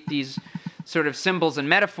underneath these sort of symbols and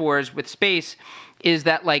metaphors with space is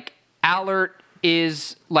that like Allert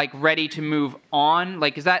is like ready to move on.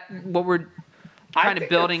 Like, is that what we're kind of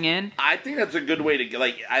building in? I think that's a good way to get,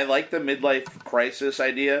 like, I like the midlife crisis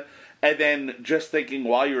idea. And then just thinking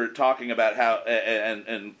while you were talking about how,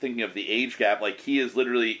 and thinking of the age gap, like he is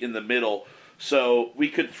literally in the middle. So we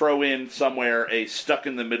could throw in somewhere a stuck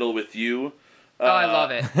in the middle with you. I love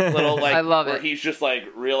it. Little like I love where it. he's just like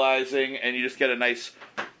realizing, and you just get a nice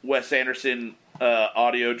Wes Anderson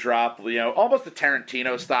audio drop, you know, almost a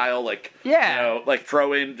Tarantino style, like Yeah. you know, like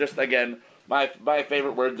throw in just again my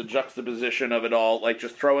favorite word, the juxtaposition of it all, like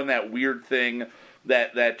just throw in that weird thing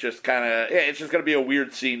that just kind of it's just gonna be a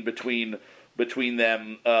weird scene between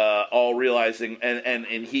them all realizing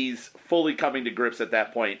and he's fully coming to grips at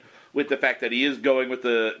that point with the fact that he is going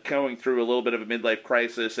through a little bit of a midlife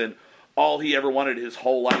crisis, and all he ever wanted his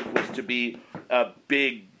whole life was to be a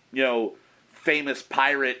big, you know, famous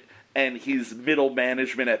pirate, and he's middle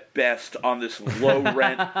management at best on this low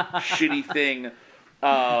rent shitty thing.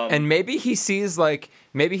 And maybe he sees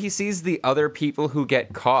the other people who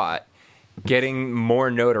get caught getting more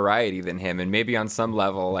notoriety than him, and maybe on some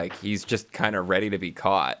level, like, he's just kind of ready to be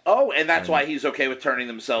caught. Oh, and that's why he's okay with turning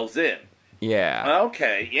themselves in. Yeah.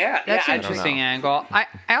 Okay. Yeah. That's an interesting angle. I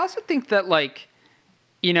also think that, like,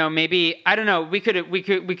 you know, maybe, I don't know, we could,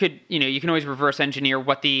 you know, you can always reverse engineer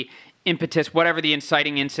what the impetus, whatever the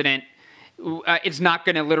inciting incident, it's not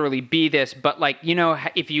going to literally be this, but, like, you know,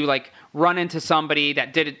 if you, like, run into somebody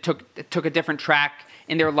that took a different track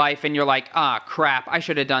in their life, and you're like, crap, I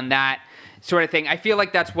should have done that, sort of thing. I feel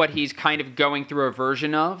like that's what he's kind of going through a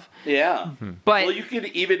version of. Yeah. Mm-hmm. But well, you could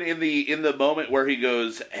even in the moment where he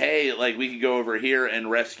goes, hey, like, we could go over here and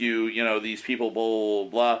rescue, you know, these people, blah, blah,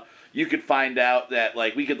 blah. You could find out that,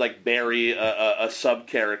 like, we could, like, bury a sub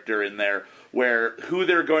character in there where who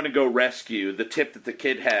they're going to go rescue, the tip that the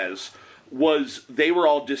kid has, was they were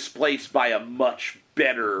all displaced by a much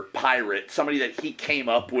better pirate, somebody that he came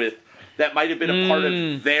up with that might have been a part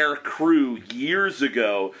of their crew years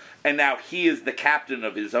ago, and now he is the captain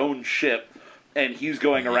of his own ship, and he's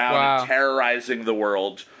going around and terrorizing the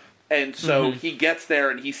world. And so he gets there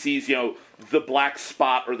and he sees, you know, the black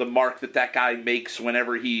spot or the mark that guy makes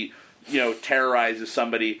whenever he, you know, terrorizes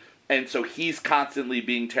somebody. And so he's constantly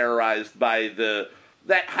being terrorized by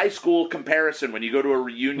that high school comparison when you go to a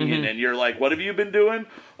reunion and you're like, what have you been doing?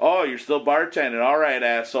 Oh, you're still bartending. All right,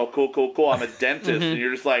 asshole. Cool. I'm a dentist. And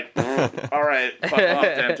you're just like, all right, fuck off,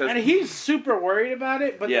 dentist. And he's super worried about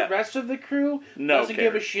it, but the rest of the crew doesn't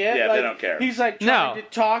give a shit. Yeah, like, they don't care. He's like trying to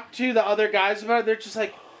talk to the other guys about it. They're just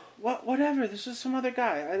like, whatever, this is some other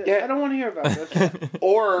guy. I don't want to hear about this.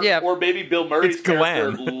 or maybe Bill Murray's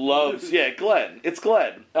character loves... Yeah, Glenn. It's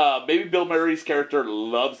Glenn. Maybe Bill Murray's character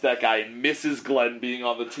loves that guy and misses Glenn being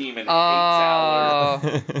on the team and hates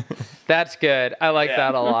Aller. That's good. I like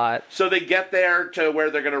that a lot. So they get there to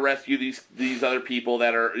where they're going to rescue these other people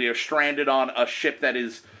that are, you know, stranded on a ship that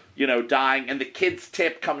is, you know, dying. And the kid's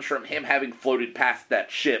tip comes from him having floated past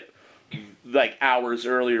that ship like hours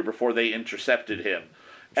earlier before they intercepted him.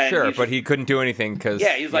 And sure, but he couldn't do anything because...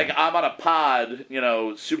 Yeah, he's like, I'm on a pod, you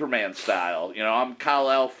know, Superman style. You know, I'm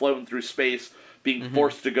Kal-El floating through space, being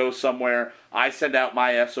forced to go somewhere. I send out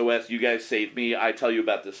my SOS, you guys save me. I tell you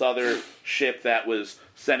about this other ship that was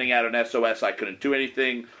sending out an SOS, I couldn't do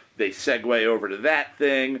anything. They segue over to that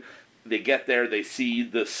thing. They get there, they see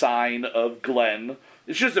the sign of Glenn.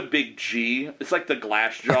 It's just a big G. It's like the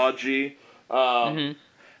Glassjaw G.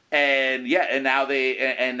 And yeah,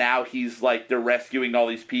 and now he's like, they're rescuing all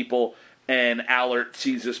these people, and Allert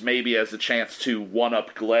sees this maybe as a chance to one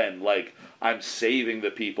up Glenn, like, I'm saving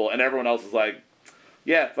the people, and everyone else is like,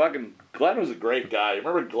 yeah, fucking Glenn was a great guy.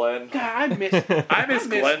 Remember Glenn? God, I miss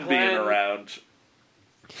Glenn being around.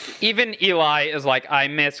 Even Eli is like, I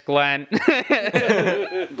miss Glenn.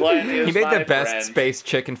 Glenn is He made my the best friend. space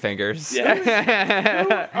chicken fingers.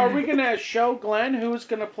 Yes. Are we gonna show Glenn? Who's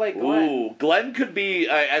gonna play Glenn? Ooh, Glenn could be.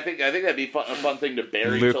 I think that'd be a fun thing to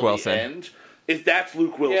bury Luke till Wilson. the end. That's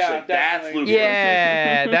Luke Wilson. Yeah, that's Luke Wilson.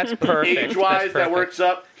 Yeah, that's perfect. Age-wise, that works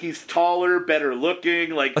up. He's taller, better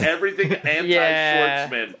looking, like everything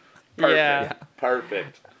anti-Schwartzman. Perfect. Yeah.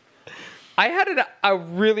 Perfect. I had a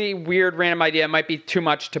really weird random idea. It might be too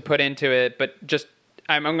much to put into it, but just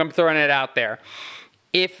I'm throwing it out there.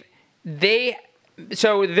 If they're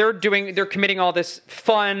committing all this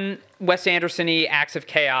fun Wes Anderson-y acts of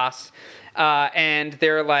chaos, and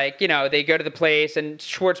they're like, you know, they go to the place and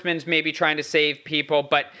Schwartzman's maybe trying to save people,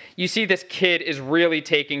 but you see this kid is really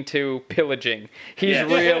taking to pillaging. He's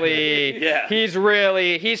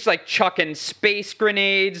he's like chucking space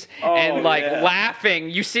grenades and like laughing.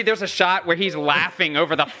 You see there's a shot where he's laughing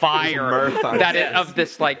over the fire of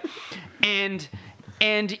this like, and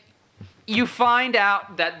you find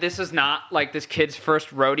out that this is not like this kid's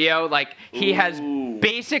first rodeo. Like he has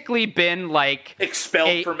basically been like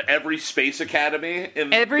expelled from every space academy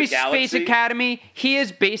in every the galaxy. space academy. He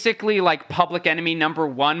is basically like public enemy number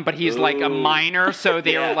 1, but he's like a minor. So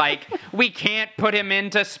they're like, we can't put him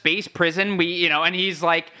into space prison. And he's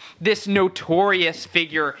like this notorious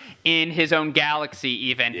figure in his own galaxy.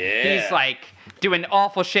 Even he's like doing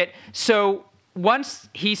awful shit. So once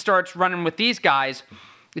he starts running with these guys,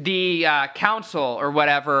 the council or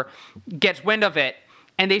whatever gets wind of it,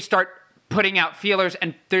 and they start putting out feelers,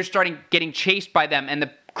 and they're getting chased by them, and the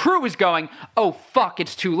crew is going, oh fuck,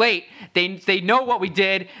 it's too late. They know what we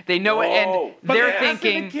did. They know it, and they're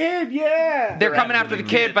thinking, after the kid, they're coming after the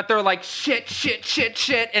kid, but they're like shit,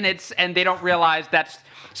 and they don't realize that's.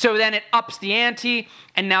 So then it ups the ante,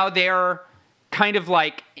 and now they're kind of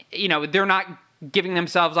like, you know, they're not giving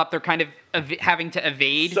themselves up. They're kind of having to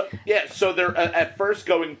evade. So they're at first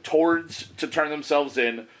going towards to turn themselves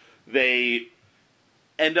in. They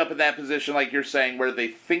end up in that position, like you're saying, where they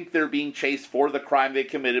think they're being chased for the crime they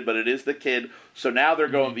committed, but it is the kid. So now they're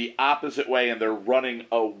going the opposite way, and they're running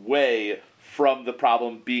away from the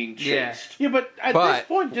problem being chased. Yeah, but at this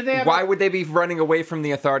point, do they have... Why would they be running away from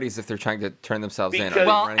the authorities if they're trying to turn themselves in?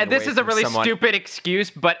 Well, and this is a really stupid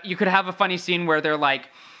excuse, but you could have a funny scene where they're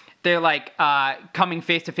coming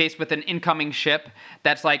face to face with an incoming ship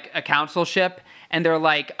that's like a council ship, and they're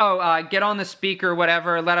like, get on the speaker,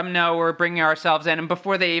 whatever, let them know we're bringing ourselves in. And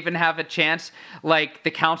before they even have a chance, like,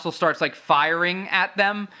 the council starts, like, firing at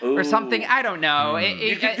them or something. I don't know.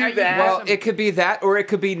 You could do that. Well, it could be that, or it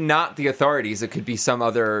could be not the authorities. It could be some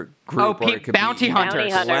other group. Or it could bounty be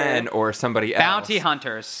hunters. Glenn or somebody else. Bounty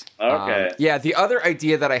hunters. Okay. The other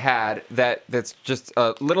idea that I had that's just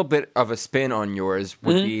a little bit of a spin on yours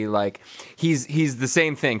would be, like, he's the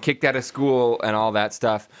same thing, kicked out of school and all that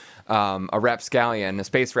stuff. A rapscallion, a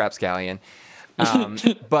space rapscallion.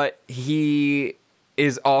 But he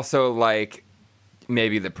is also like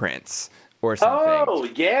maybe the prince or something. Oh,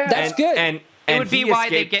 yeah. That's good. And it would be why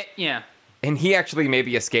they get, And he actually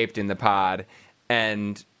maybe escaped in the pod.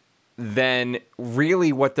 And then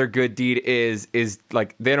really what their good deed is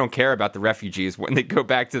like they don't care about the refugees when they go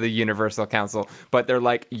back to the Universal Council. But they're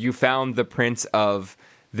like, you found the prince of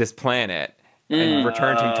this planet and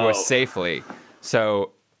returned him to us safely.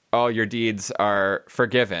 So all your deeds are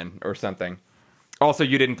forgiven or something. Also,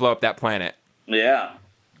 you didn't blow up that planet. Yeah.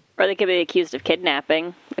 Or they could be accused of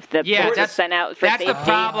kidnapping if the prince is sent out for safety. That's the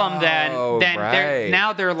problem then. Right.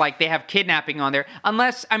 Now they're like, they have kidnapping on there.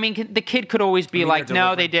 Unless, the kid could always be like,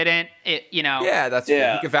 no, they didn't. Yeah, that's true.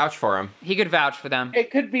 He could vouch for him. He could vouch for them.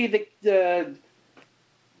 It could be the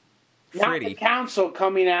not the council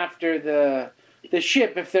coming after the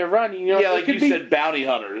ship if they're running. Like you said, bounty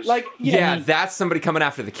hunters. Like that's somebody coming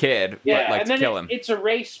after the kid, but like and to then kill him. It's a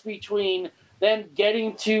race between them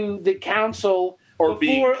getting to the council or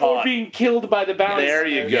being killed by the bounty. There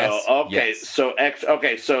you go. Yes. Okay,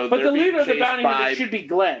 yes. so but the leader of the bounty hunters should be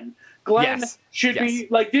Glenn. Glenn should be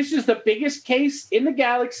like, this is the biggest case in the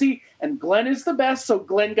galaxy, and Glenn is the best. So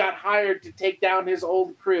Glenn got hired to take down his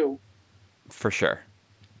old crew. For sure.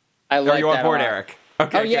 I like Are you on that board, a lot. Eric?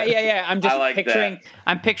 Okay, oh yeah. I'm just picturing.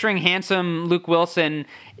 I'm picturing handsome Luke Wilson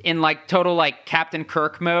in like total like Captain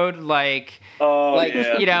Kirk mode, like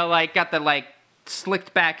got the like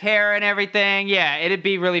slicked back hair and everything. Yeah, it'd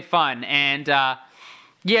be really fun, and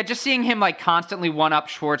just seeing him like constantly one up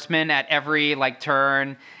Schwartzman at every like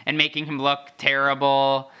turn and making him look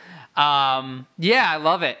terrible. I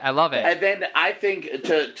love it. And then I think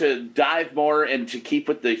to dive more and to keep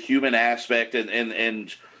with the human aspect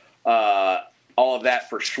and all of that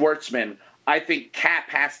for Schwartzman, I think Cap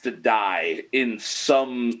has to die in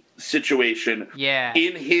some situation. Yeah.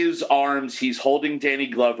 In his arms, he's holding Danny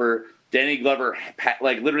Glover. Danny Glover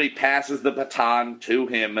literally passes the baton to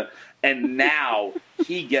him, and now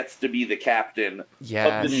he gets to be the captain of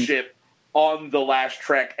the ship on the last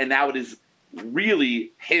trek, and now it is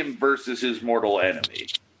really him versus his mortal enemy.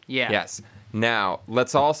 Yeah. Yes. Now,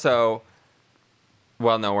 let's also...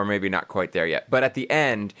 Well, no, we're maybe not quite there yet. But at the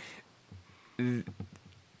end,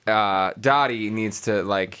 Dottie needs to,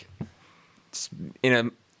 like,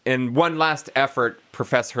 in one last effort,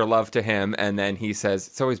 profess her love to him, and then he says,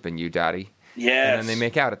 "It's always been you, Dottie." Yes. And then they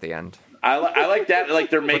make out at the end. I like that.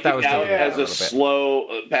 Like they're making out as a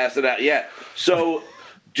slow pass it out. Yeah. So,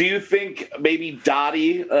 do you think maybe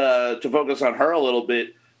Dottie, to focus on her a little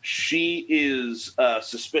bit, she is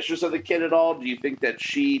suspicious of the kid at all? Do you think that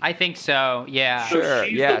she... I think so, yeah. So sure.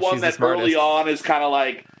 she's the one that early on is kind of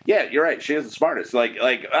like, yeah, you're right, she is the smartest. Like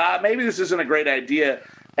maybe this isn't a great idea.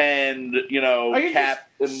 And, Cap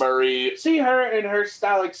and Murray... See her in her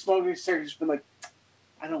style, like smoking cigarettes, just been like,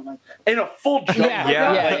 I don't like that. In a full jumper.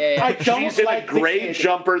 I don't She's in like a gray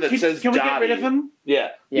jumper that says Can we Dottie. get rid of him?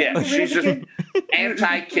 Yeah. She's just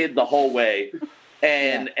anti-kid the whole way.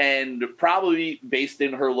 And probably based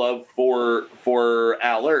in her love for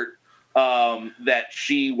Alert, that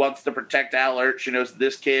she wants to protect Alert. She knows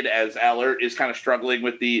this kid, as Alert is kind of struggling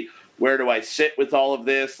with the where do I sit with all of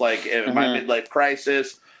this, like in my midlife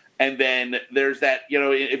crisis. And then there's that,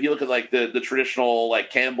 if you look at like the traditional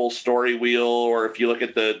like Campbell story wheel, or if you look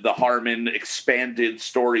at the Harmon expanded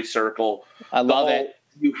story circle, I love it.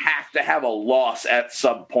 You have to have a loss at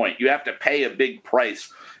some point. You have to pay a big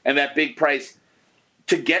price, and that big price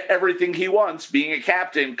to get everything he wants, being a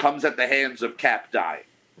captain, comes at the hands of Cap dying.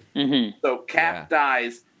 Mm-hmm. So Cap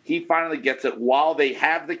dies. He finally gets it while they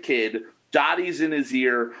have the kid. Dottie's in his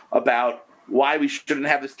ear about why we shouldn't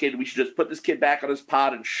have this kid. We should just put this kid back on his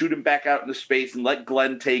pod and shoot him back out into space and let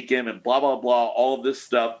Glenn take him and blah, blah, blah, all of this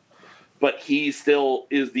stuff. But he still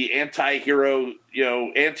is the anti-hero,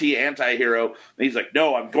 anti-hero. And he's like,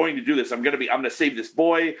 no, I'm going to do this. I'm going to save this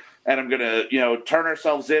boy, and I'm going to, turn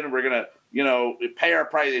ourselves in, and we're going to, pay our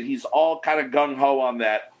price. And he's all kind of gung-ho on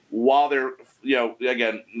that while they're,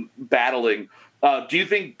 again, battling. Do you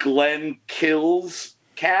think Glenn kills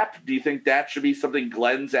Cap? Do you think that should be something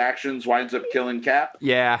Glenn's actions winds up killing Cap?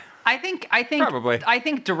 Yeah. I think probably. I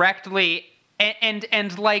think directly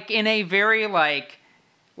and like in a very like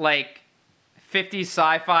 50s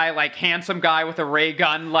sci-fi, like handsome guy with a ray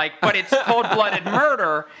gun, like, but it's cold-blooded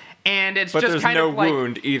murder, and it's but just kind of like... there's no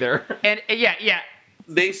wound either. And yeah.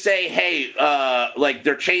 They say, hey,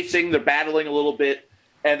 they're chasing, they're battling a little bit,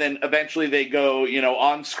 and then eventually they go,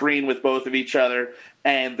 on screen with both of each other,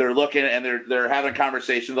 and they're looking, and they're having a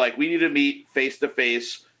conversation, like, we need to meet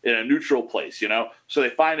face-to-face in a neutral place, So they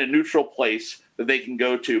find a neutral place that they can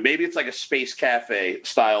go to. Maybe it's like a space cafe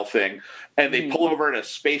style thing, and they pull over at a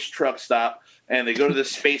space truck stop, and they go to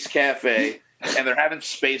this space cafe, and they're having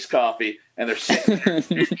space coffee, and they're sitting there.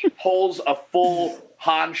 He pulls a full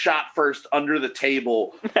Han shot first under the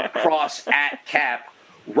table across at Cap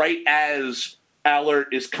right as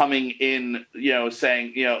Alert is coming in,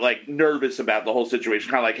 saying, like nervous about the whole situation,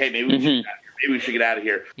 kind of like, hey, maybe we should get out of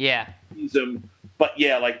here. Yeah. But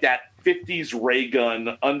yeah, like that 50s ray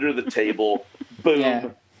gun under the table, boom, yeah.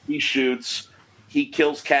 He shoots, he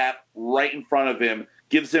kills Cap right in front of him,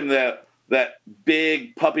 gives him that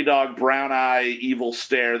big puppy dog brown eye evil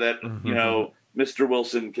stare that Mr.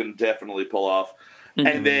 Wilson can definitely pull off,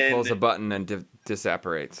 and then pulls a button and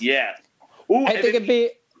disapparates. Yeah, ooh, I think it'd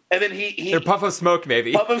be. And then he or puff of smoke,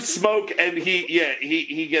 maybe puff of smoke, and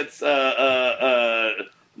he gets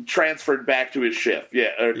transferred back to his ship,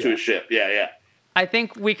 to his ship, yeah. I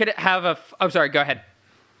think we could have a. Oh, sorry. Go ahead.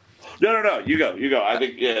 No. You go. I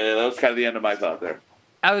think that was kind of the end of my thought there.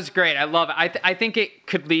 That was great. I love it. I think it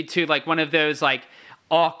could lead to like one of those like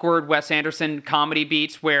awkward Wes Anderson comedy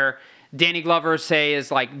beats where Danny Glover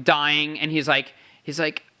is like dying, and he's like,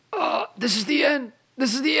 oh, this is the end.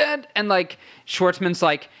 And like Schwartzman's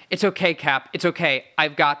like, it's okay, Cap. It's okay.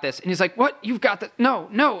 I've got this. And he's like, what? You've got this? No.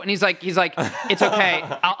 And he's like, it's okay.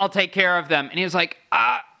 I'll take care of them. And he was like,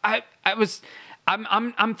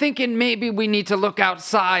 I'm thinking maybe we need to look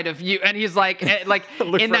outside of you. And he's like in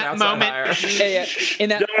that moment.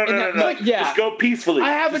 No. Just go peacefully. I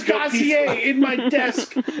have a dossier in my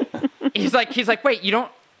desk. He's like, wait, you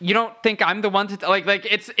don't think I'm the one to like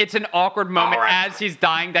it's an awkward moment as he's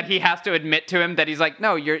dying that he has to admit to him that he's like,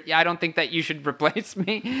 no, I don't think that you should replace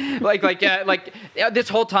me. This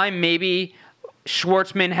whole time maybe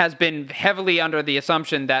Schwartzman has been heavily under the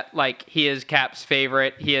assumption that like he is Cap's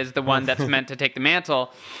favorite, he is the one that's meant to take the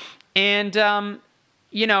mantle, and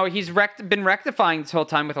he's been rectifying this whole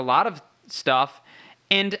time with a lot of stuff,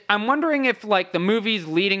 and I'm wondering if like the movie's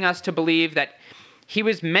leading us to believe that he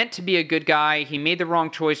was meant to be a good guy. He made the wrong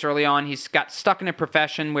choice early on. He's got stuck in a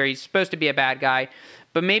profession where he's supposed to be a bad guy,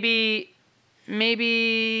 but maybe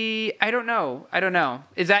I don't know.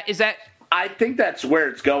 Is that? I think that's where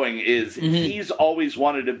it's going. He's always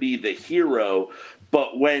wanted to be the hero,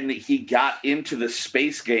 but when he got into the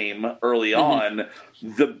space game early on,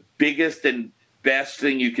 the biggest and best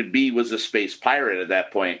thing you could be was a space pirate at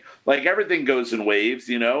that point. Like everything goes in waves,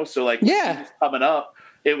 So like when he was coming up,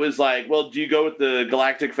 it was like, well, do you go with the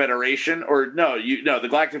Galactic Federation or no? The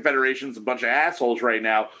Galactic Federation's a bunch of assholes right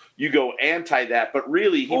now. You go anti that, but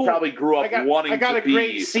really, he probably grew up wanting to be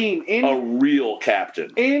great scene a real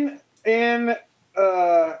captain. In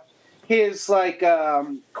his like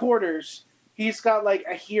quarters, he's got like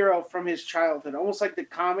a hero from his childhood, almost like the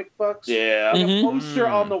comic books. Yeah, like a poster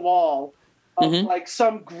on the wall of like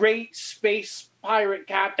some great space pirate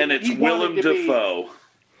captain, and it's Willem Dafoe.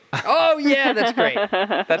 Oh yeah, that's great.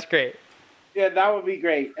 That's great. Yeah, that would be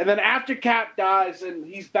great. And then after Cap dies and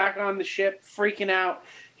he's back on the ship, freaking out,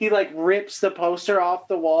 he like rips the poster off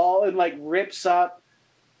the wall and like rips up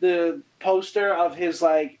the poster of his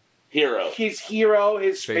like his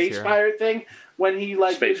space pirate thing. When he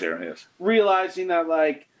like space hero, yes. Realizing that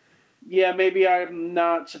like, yeah, maybe I'm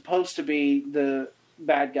not supposed to be the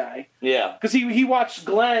bad guy. Yeah, because he watched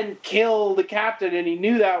Glenn kill the captain and he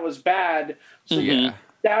knew that was bad. So yeah.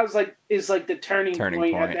 That was is the turning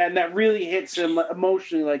point. And that really hits him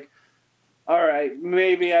emotionally. Like, all right,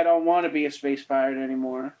 maybe I don't want to be a space pirate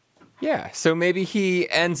anymore. Yeah, so maybe he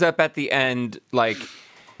ends up at the end like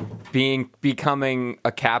becoming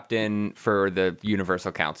a captain for the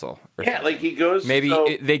Universal Council. Yeah, like he goes. Maybe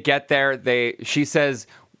they get there. She says,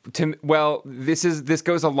 this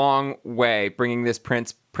goes a long way, bringing this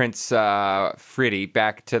Prince Fritty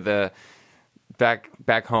back to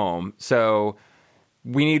back home. So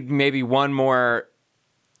we need maybe one more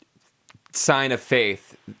sign of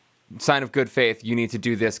good faith. You need to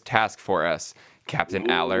do this task for us, Captain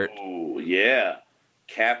Allert. Oh yeah,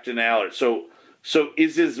 Captain Allert. So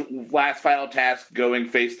is his last final task going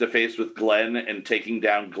face to face with Glenn and taking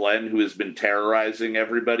down Glenn, who has been terrorizing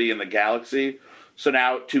everybody in the galaxy? So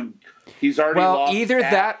now he's already lost. Either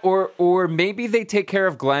that or maybe they take care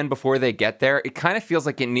of Glenn before they get there. It kind of feels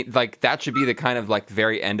like that should be the kind of like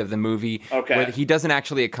very end of the movie, where he doesn't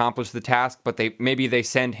actually accomplish the task, but they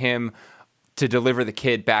send him to deliver the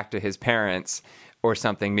kid back to his parents or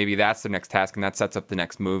something. Maybe that's the next task, and that sets up the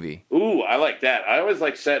next movie. Ooh, I like that. I always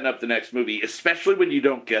like setting up the next movie, especially when you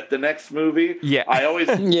don't get the next movie. Yeah, I always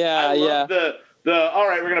I love the all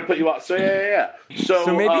right, we're gonna put you out. So yeah.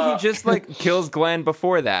 So maybe he just like kills Glenn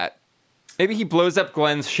before that. Maybe he blows up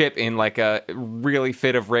Glenn's ship in like a really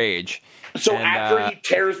fit of rage. So after he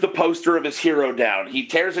tears the poster of his hero down, he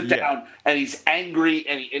tears it down, and he's angry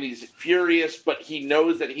and he's furious, but he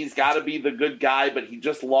knows that he's got to be the good guy, but he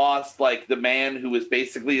just lost like the man who was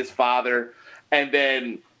basically his father, and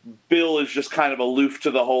then Bill is just kind of aloof to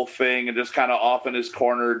the whole thing and just kind of off in his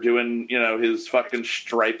corner doing, his fucking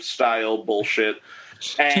Stripe style bullshit.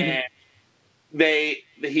 And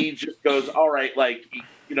he just goes, all right, like,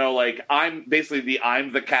 I'm basically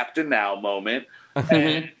I'm the captain now moment.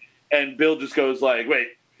 And Bill just goes like, wait,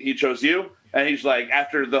 he chose you? And he's like,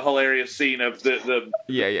 after the hilarious scene of the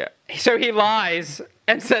Yeah. So he lies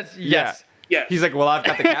and says yes. Yeah. He's like, well, I've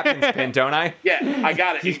got the captain's pin, don't I? Yeah, I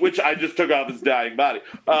got it, which I just took off his dying body.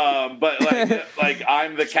 But like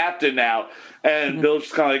I'm the captain now. And Bill's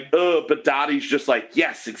just kind of like, but Dottie's just like,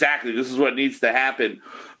 yes, exactly. This is what needs to happen.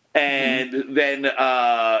 And then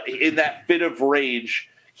in that fit of rage,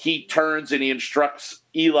 he turns and he instructs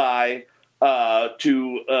Eli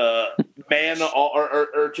to man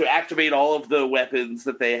or to activate all of the weapons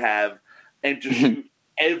that they have and to shoot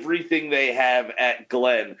everything they have at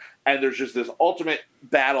Glenn. And there's just this ultimate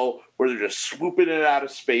battle where they're just swooping it out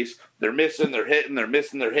of space. They're missing, they're hitting, they're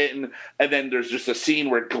missing, they're hitting. And then there's just a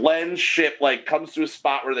scene where Glenn's ship like comes to a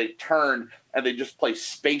spot where they turn and they just play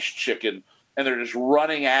space chicken and they're just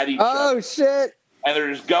running at each other. Oh, shit. And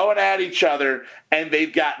they're just going at each other, and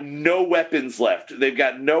they've got no weapons left. And they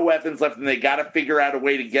got to figure out a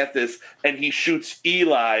way to get this. And he shoots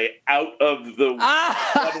Eli out of the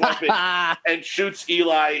one weapon and shoots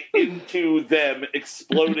Eli into them,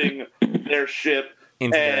 exploding their ship.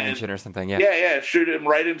 Into their engine or something, yeah. Yeah, shoot him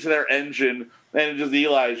right into their engine. And just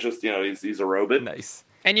Eli is just, he's a robot. Nice.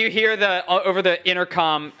 And you hear over the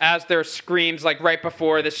intercom as there screams like right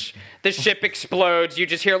before the ship explodes. You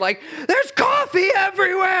just hear like, "There's coffee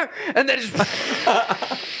everywhere," and then just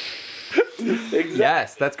Exactly.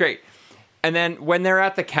 Yes, that's great. And then when they're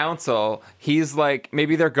at the council, he's like,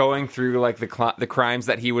 maybe they're going through like the crimes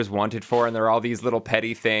that he was wanted for, and there are all these little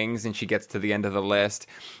petty things. And she gets to the end of the list,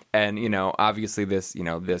 and obviously this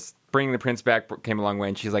bringing the prince back came a long way.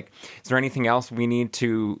 And she's like, "Is there anything else we need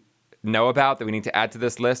to know about that we need to add to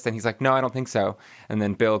this list?" And he's like, "No, I don't think so." And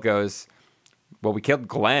then Bill goes, "Well, we killed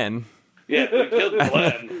Glenn." Yeah, we killed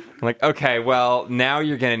Glenn. I'm like, okay, well, now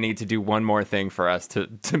you're going to need to do one more thing for us to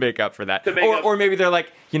make up for that. Or maybe they're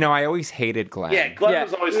like, I always hated Glenn. Yeah, Glenn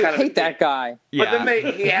was always kind of hate that guy. Yeah. But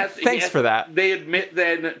then Thanks for that. They admit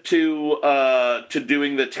then to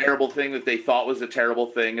doing the terrible thing that they thought was a terrible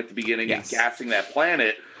thing at the beginning and gassing that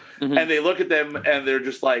planet. Mm-hmm. And they look at them and they're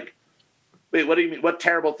just like, wait, what do you mean? What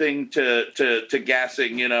terrible thing to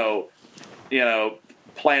gassing,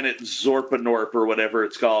 planet Zorpanorp or whatever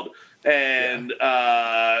it's called? And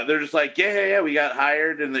they're just like, yeah, we got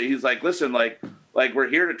hired. And he's like, listen, like we're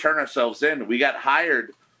here to turn ourselves in. We got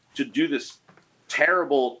hired to do this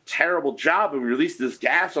terrible, terrible job, and we released this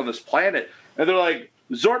gas on this planet. And they're like,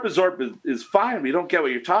 Zorp is fine. We don't get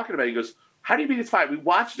what you're talking about. He goes, how do you mean it's fine? We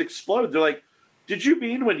watched it explode. They're like, did you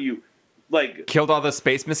mean when you killed all the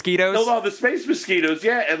space mosquitoes? Killed all the space mosquitoes,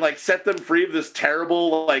 yeah, and set them free of this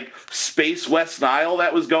terrible space West Nile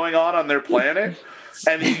that was going on their planet.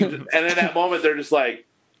 And in that moment, they're just like,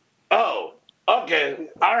 oh, okay,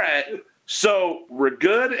 all right, so we're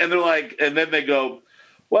good. And they're like, and then they go,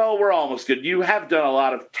 well, we're almost good. You have done a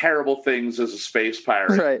lot of terrible things as a space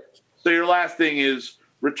pirate. Right. So your last thing is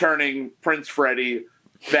returning Prince Freddy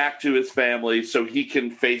back to his family so he can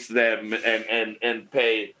face them and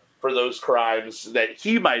pay for those crimes that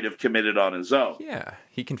he might have committed on his own. Yeah,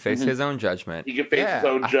 he can face his own judgment. He can face his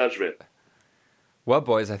own judgment. Well,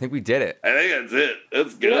 boys, I think we did it. I think that's it.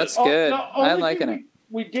 That's good. That's good. The I'm only liking thing it.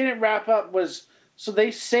 we didn't wrap up was So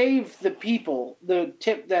they save the people, the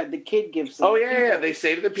tip that the kid gives them. Oh, yeah, they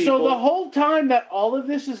save the people. So the whole time that all of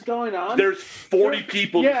this is going on... There's 40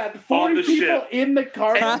 people 40 on the people ship. in the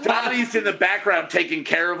car. And Donnie's in the background taking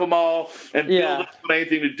care of them all, and Bill doesn't have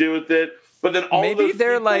anything to do with it. But then all Maybe those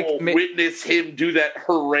they're people like witness him do that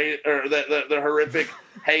the horrific,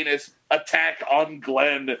 heinous attack on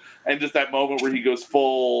Glenn, and just that moment where he goes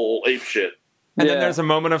full ape shit. And then there's a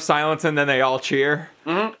moment of silence, and then they all cheer.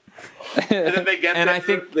 Mm-hmm. And then they get and there, I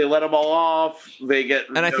think they let them all off. They get,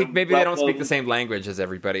 and I think maybe they don't speak the same language as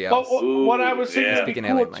everybody else. But what I was thinking Speaking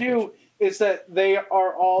cool alien too is that they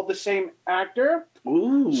are all the same actor.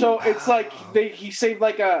 Ooh. So it's like he saved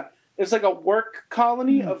it's like a work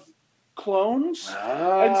colony of clones.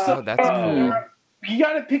 And so, that's cool. You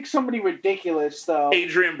got to pick somebody ridiculous though.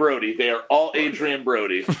 Adrian Brody. They are all Adrian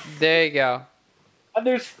Brody. There you go. And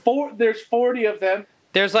there's 40 of them.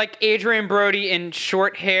 There's like Adrian Brody in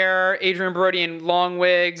short hair, Adrian Brody in long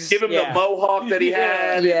wigs. Give him the mohawk that he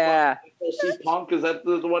had. Yeah. Punk, is that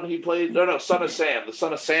the one he played? No, Son of Sam. The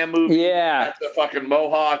Son of Sam movie. Yeah. That's the fucking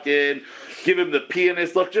mohawk in. Give him the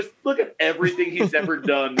pianist look. Just look at everything he's ever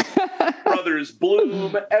done. Brothers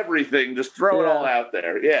Bloom, everything. Just throw it all out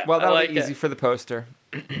there. Yeah. Well, that'll be easy for the poster.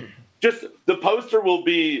 Just the poster will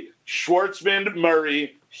be Schwartzman,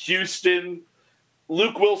 Murray, Houston,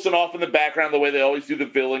 Luke Wilson off in the background, the way they always do the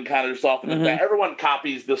villain, kind of just off in the back. Everyone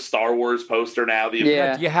copies the Star Wars poster now. Do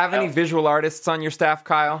you have any visual artists on your staff,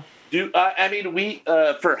 Kyle? I mean, we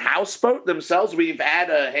for Houseboat themselves, we've had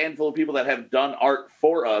a handful of people that have done art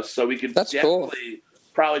for us, so we could definitely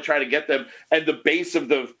probably try to get them. And the base of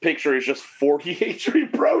the picture is just 40 Adrian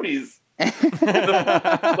Brodies.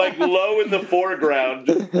 Like low in the foreground,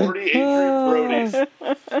 just 40 Adrian Brodies.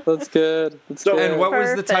 That's good. And what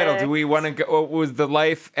was the title? Do we want to go? What was the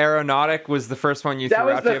Life Aeronautic? Was the first one you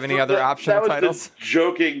threw out? Do you have any other optional titles? The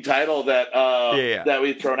joking title that that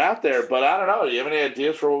we've thrown out there, but I don't know. Do you have any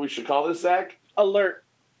ideas for what we should call this, Zach? Alert.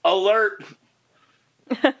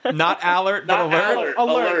 Not alert, but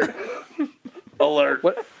alert. Alert.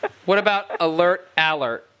 What about alert?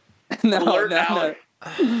 No.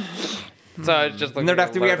 So I was just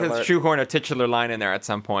looking. We have to shoehorn a titular line in there at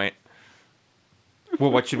some point. Well,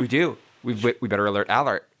 what should we do? We better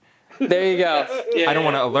alert. There you go. I don't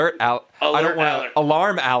want to alert. I don't want to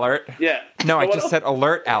alarm alert. Yeah. No, I just said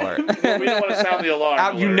alert. We don't want to sound the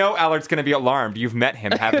alarm. You know alert's going to be alarmed. You've met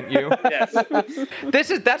him, haven't you? Yes.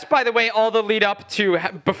 That's by the way all the lead up to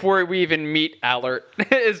before we even meet Alert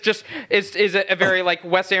is a very like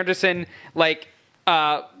Wes Anderson like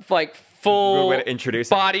full way to introduce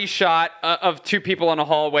body shot of two people in a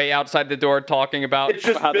hallway outside the door talking about. It's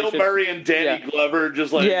just Bill Murray and Danny Glover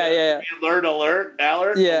just like alert,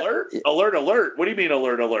 alert. What do you mean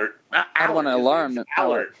alert? I don't want to alarm them.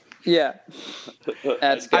 Alert. Yeah,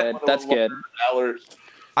 that's good. That's good. Alert.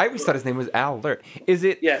 I always thought his name was Alert. Is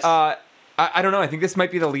it? Yes. I don't know. I think this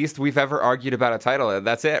might be the least we've ever argued about a title.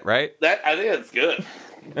 That's it, right? I think that's good.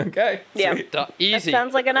 Okay. Yeah. Easy. That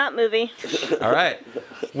sounds like a not movie. All right.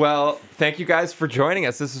 Well, thank you guys for joining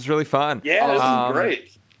us. This was really fun. Yeah, this is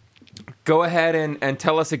great. Go ahead and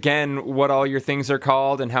tell us again what all your things are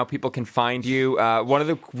called and how people can find you. One of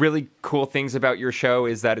the really cool things about your show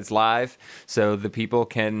is that it's live, so the people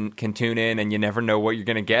can tune in, and you never know what you're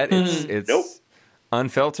going to get. It's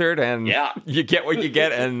unfiltered, and you get what you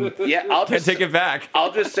get, and can't take it back.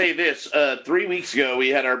 I'll just say this. 3 weeks ago, we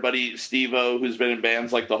had our buddy Steve-O, who's been in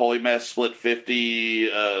bands like The Holy Mess, Split 50,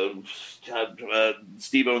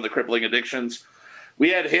 Steve-O and the Crippling Addictions. We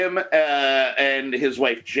had him and his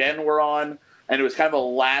wife Jen were on, and it was kind of a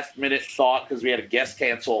last-minute thought because we had a guest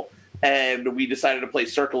cancel, and we decided to play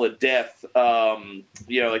Circle of Death,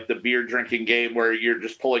 like the beer drinking game where you're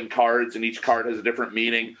just pulling cards, and each card has a different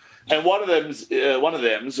meaning. And one of them's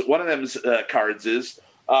cards is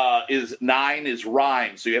 9 is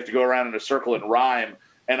rhyme, so you have to go around in a circle and rhyme.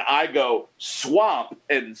 And I go swamp,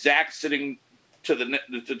 and Zach's sitting to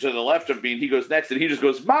the left of me, and he goes next, and he just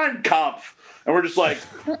goes Mein Kampf, and we're just like,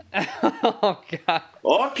 oh god,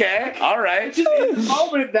 okay, all right. Just in the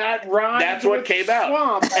moment that rhyme. That's what came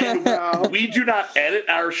out. And we do not edit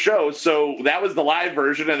our show, so that was the live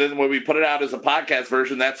version, and then when we put it out as a podcast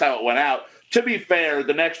version, that's how it went out. To be fair,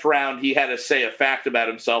 the next round he had to say a fact about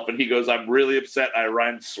himself, and he goes, "I'm really upset I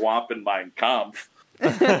rhymed swamp and Mein Kampf." So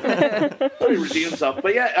he redeemed himself.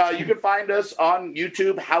 But you can find us on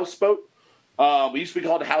YouTube, Houseboat. We used to be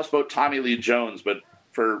called Houseboat Tommy Lee Jones, but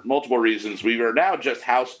for multiple reasons, we are now just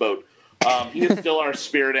Houseboat. He is still our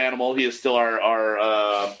spirit animal. He is still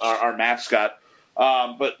our mascot.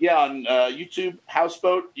 But on YouTube,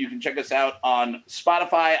 Houseboat. You can check us out on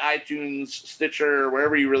Spotify, iTunes, Stitcher,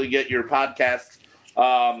 wherever you really get your podcasts.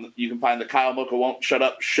 You can find the Kyle Mocha Won't Shut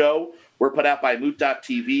Up show. We're put out by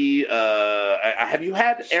Moot.tv. Have you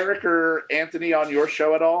had Eric or Anthony on your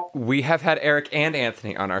show at all? We have had Eric and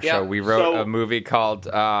Anthony on our show. We wrote a movie called...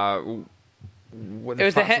 it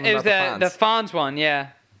was the Fonz one, yeah.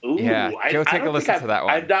 Ooh, yeah, go take a listen to that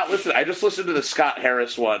one. I've not listened. I just listened to the Scott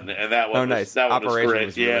Harris one, and that one. Nice. That one Operation was great.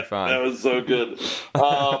 was really fun. That was so good.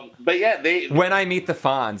 But yeah, When I Meet the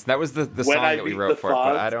Fonz, that was the song that we wrote for it.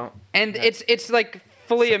 But I don't. And it's like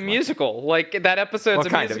fully a musical. Like that episode's a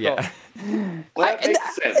musical. Yeah. Well, that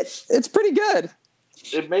makes sense. It's pretty good.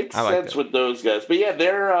 It makes sense with those guys. But yeah,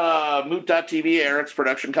 they're Moot.tv, Eric's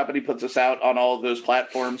production company, puts us out on all of those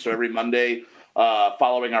platforms. So every Monday,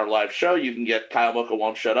 following our live show, you can get Kyle Mocha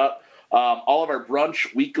Won't Shut Up. All of our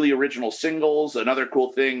brunch weekly original singles. Another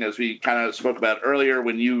cool thing, as we kind of spoke about earlier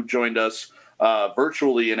when you joined us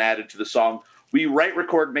virtually and added to the song, we write,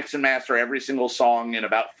 record, mix, and master every single song in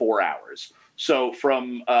about 4 hours. So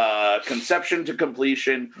from conception to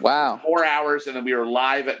completion, 4 hours, and then we are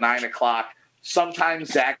live at 9 o'clock.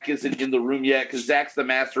 Sometimes Zach isn't in the room yet because Zach's the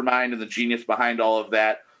mastermind and the genius behind all of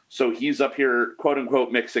that. So he's up here, quote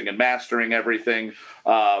unquote, mixing and mastering everything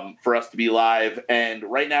for us to be live. And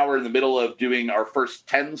right now we're in the middle of doing our first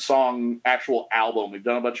 10-song actual album. We've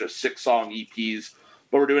done a bunch of 6-song EPs,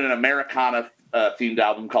 but we're doing an Americana themed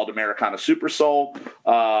album called Americana Super Soul,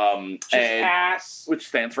 which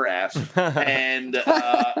stands for ass. And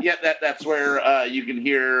that's where you can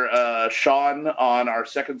hear Sean on our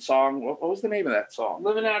second song. What was the name of that song?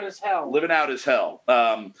 Living Out Is Hell. Living Out Is Hell.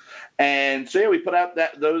 And so we put out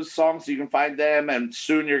those songs so you can find them, and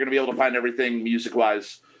soon you're going to be able to find everything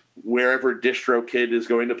music-wise wherever DistroKid is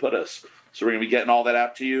going to put us. So we're going to be getting all that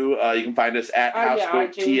out to you. You can find us at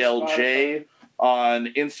Houseboat TLJ. On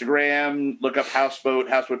Instagram, look up Houseboat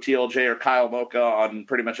TLJ, or Kyle Mocha on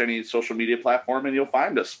pretty much any social media platform, and you'll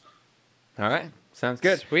find us. All right. Sounds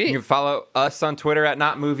good. Sweet. You can follow us on Twitter at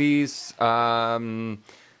NotMovies.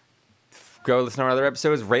 Go listen to our other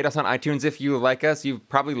episodes. Rate us on iTunes if you like us. You've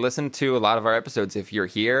probably listened to a lot of our episodes if you're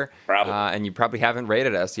here. Probably. And you probably haven't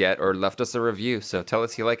rated us yet or left us a review. So tell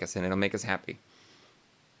us you like us, and it'll make us happy.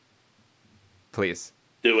 Please.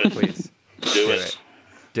 Do it. Please. Do it.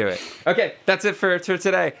 Do it. Okay, that's it for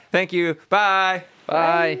today. Thank you. Bye.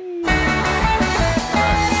 Bye.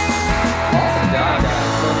 Bye.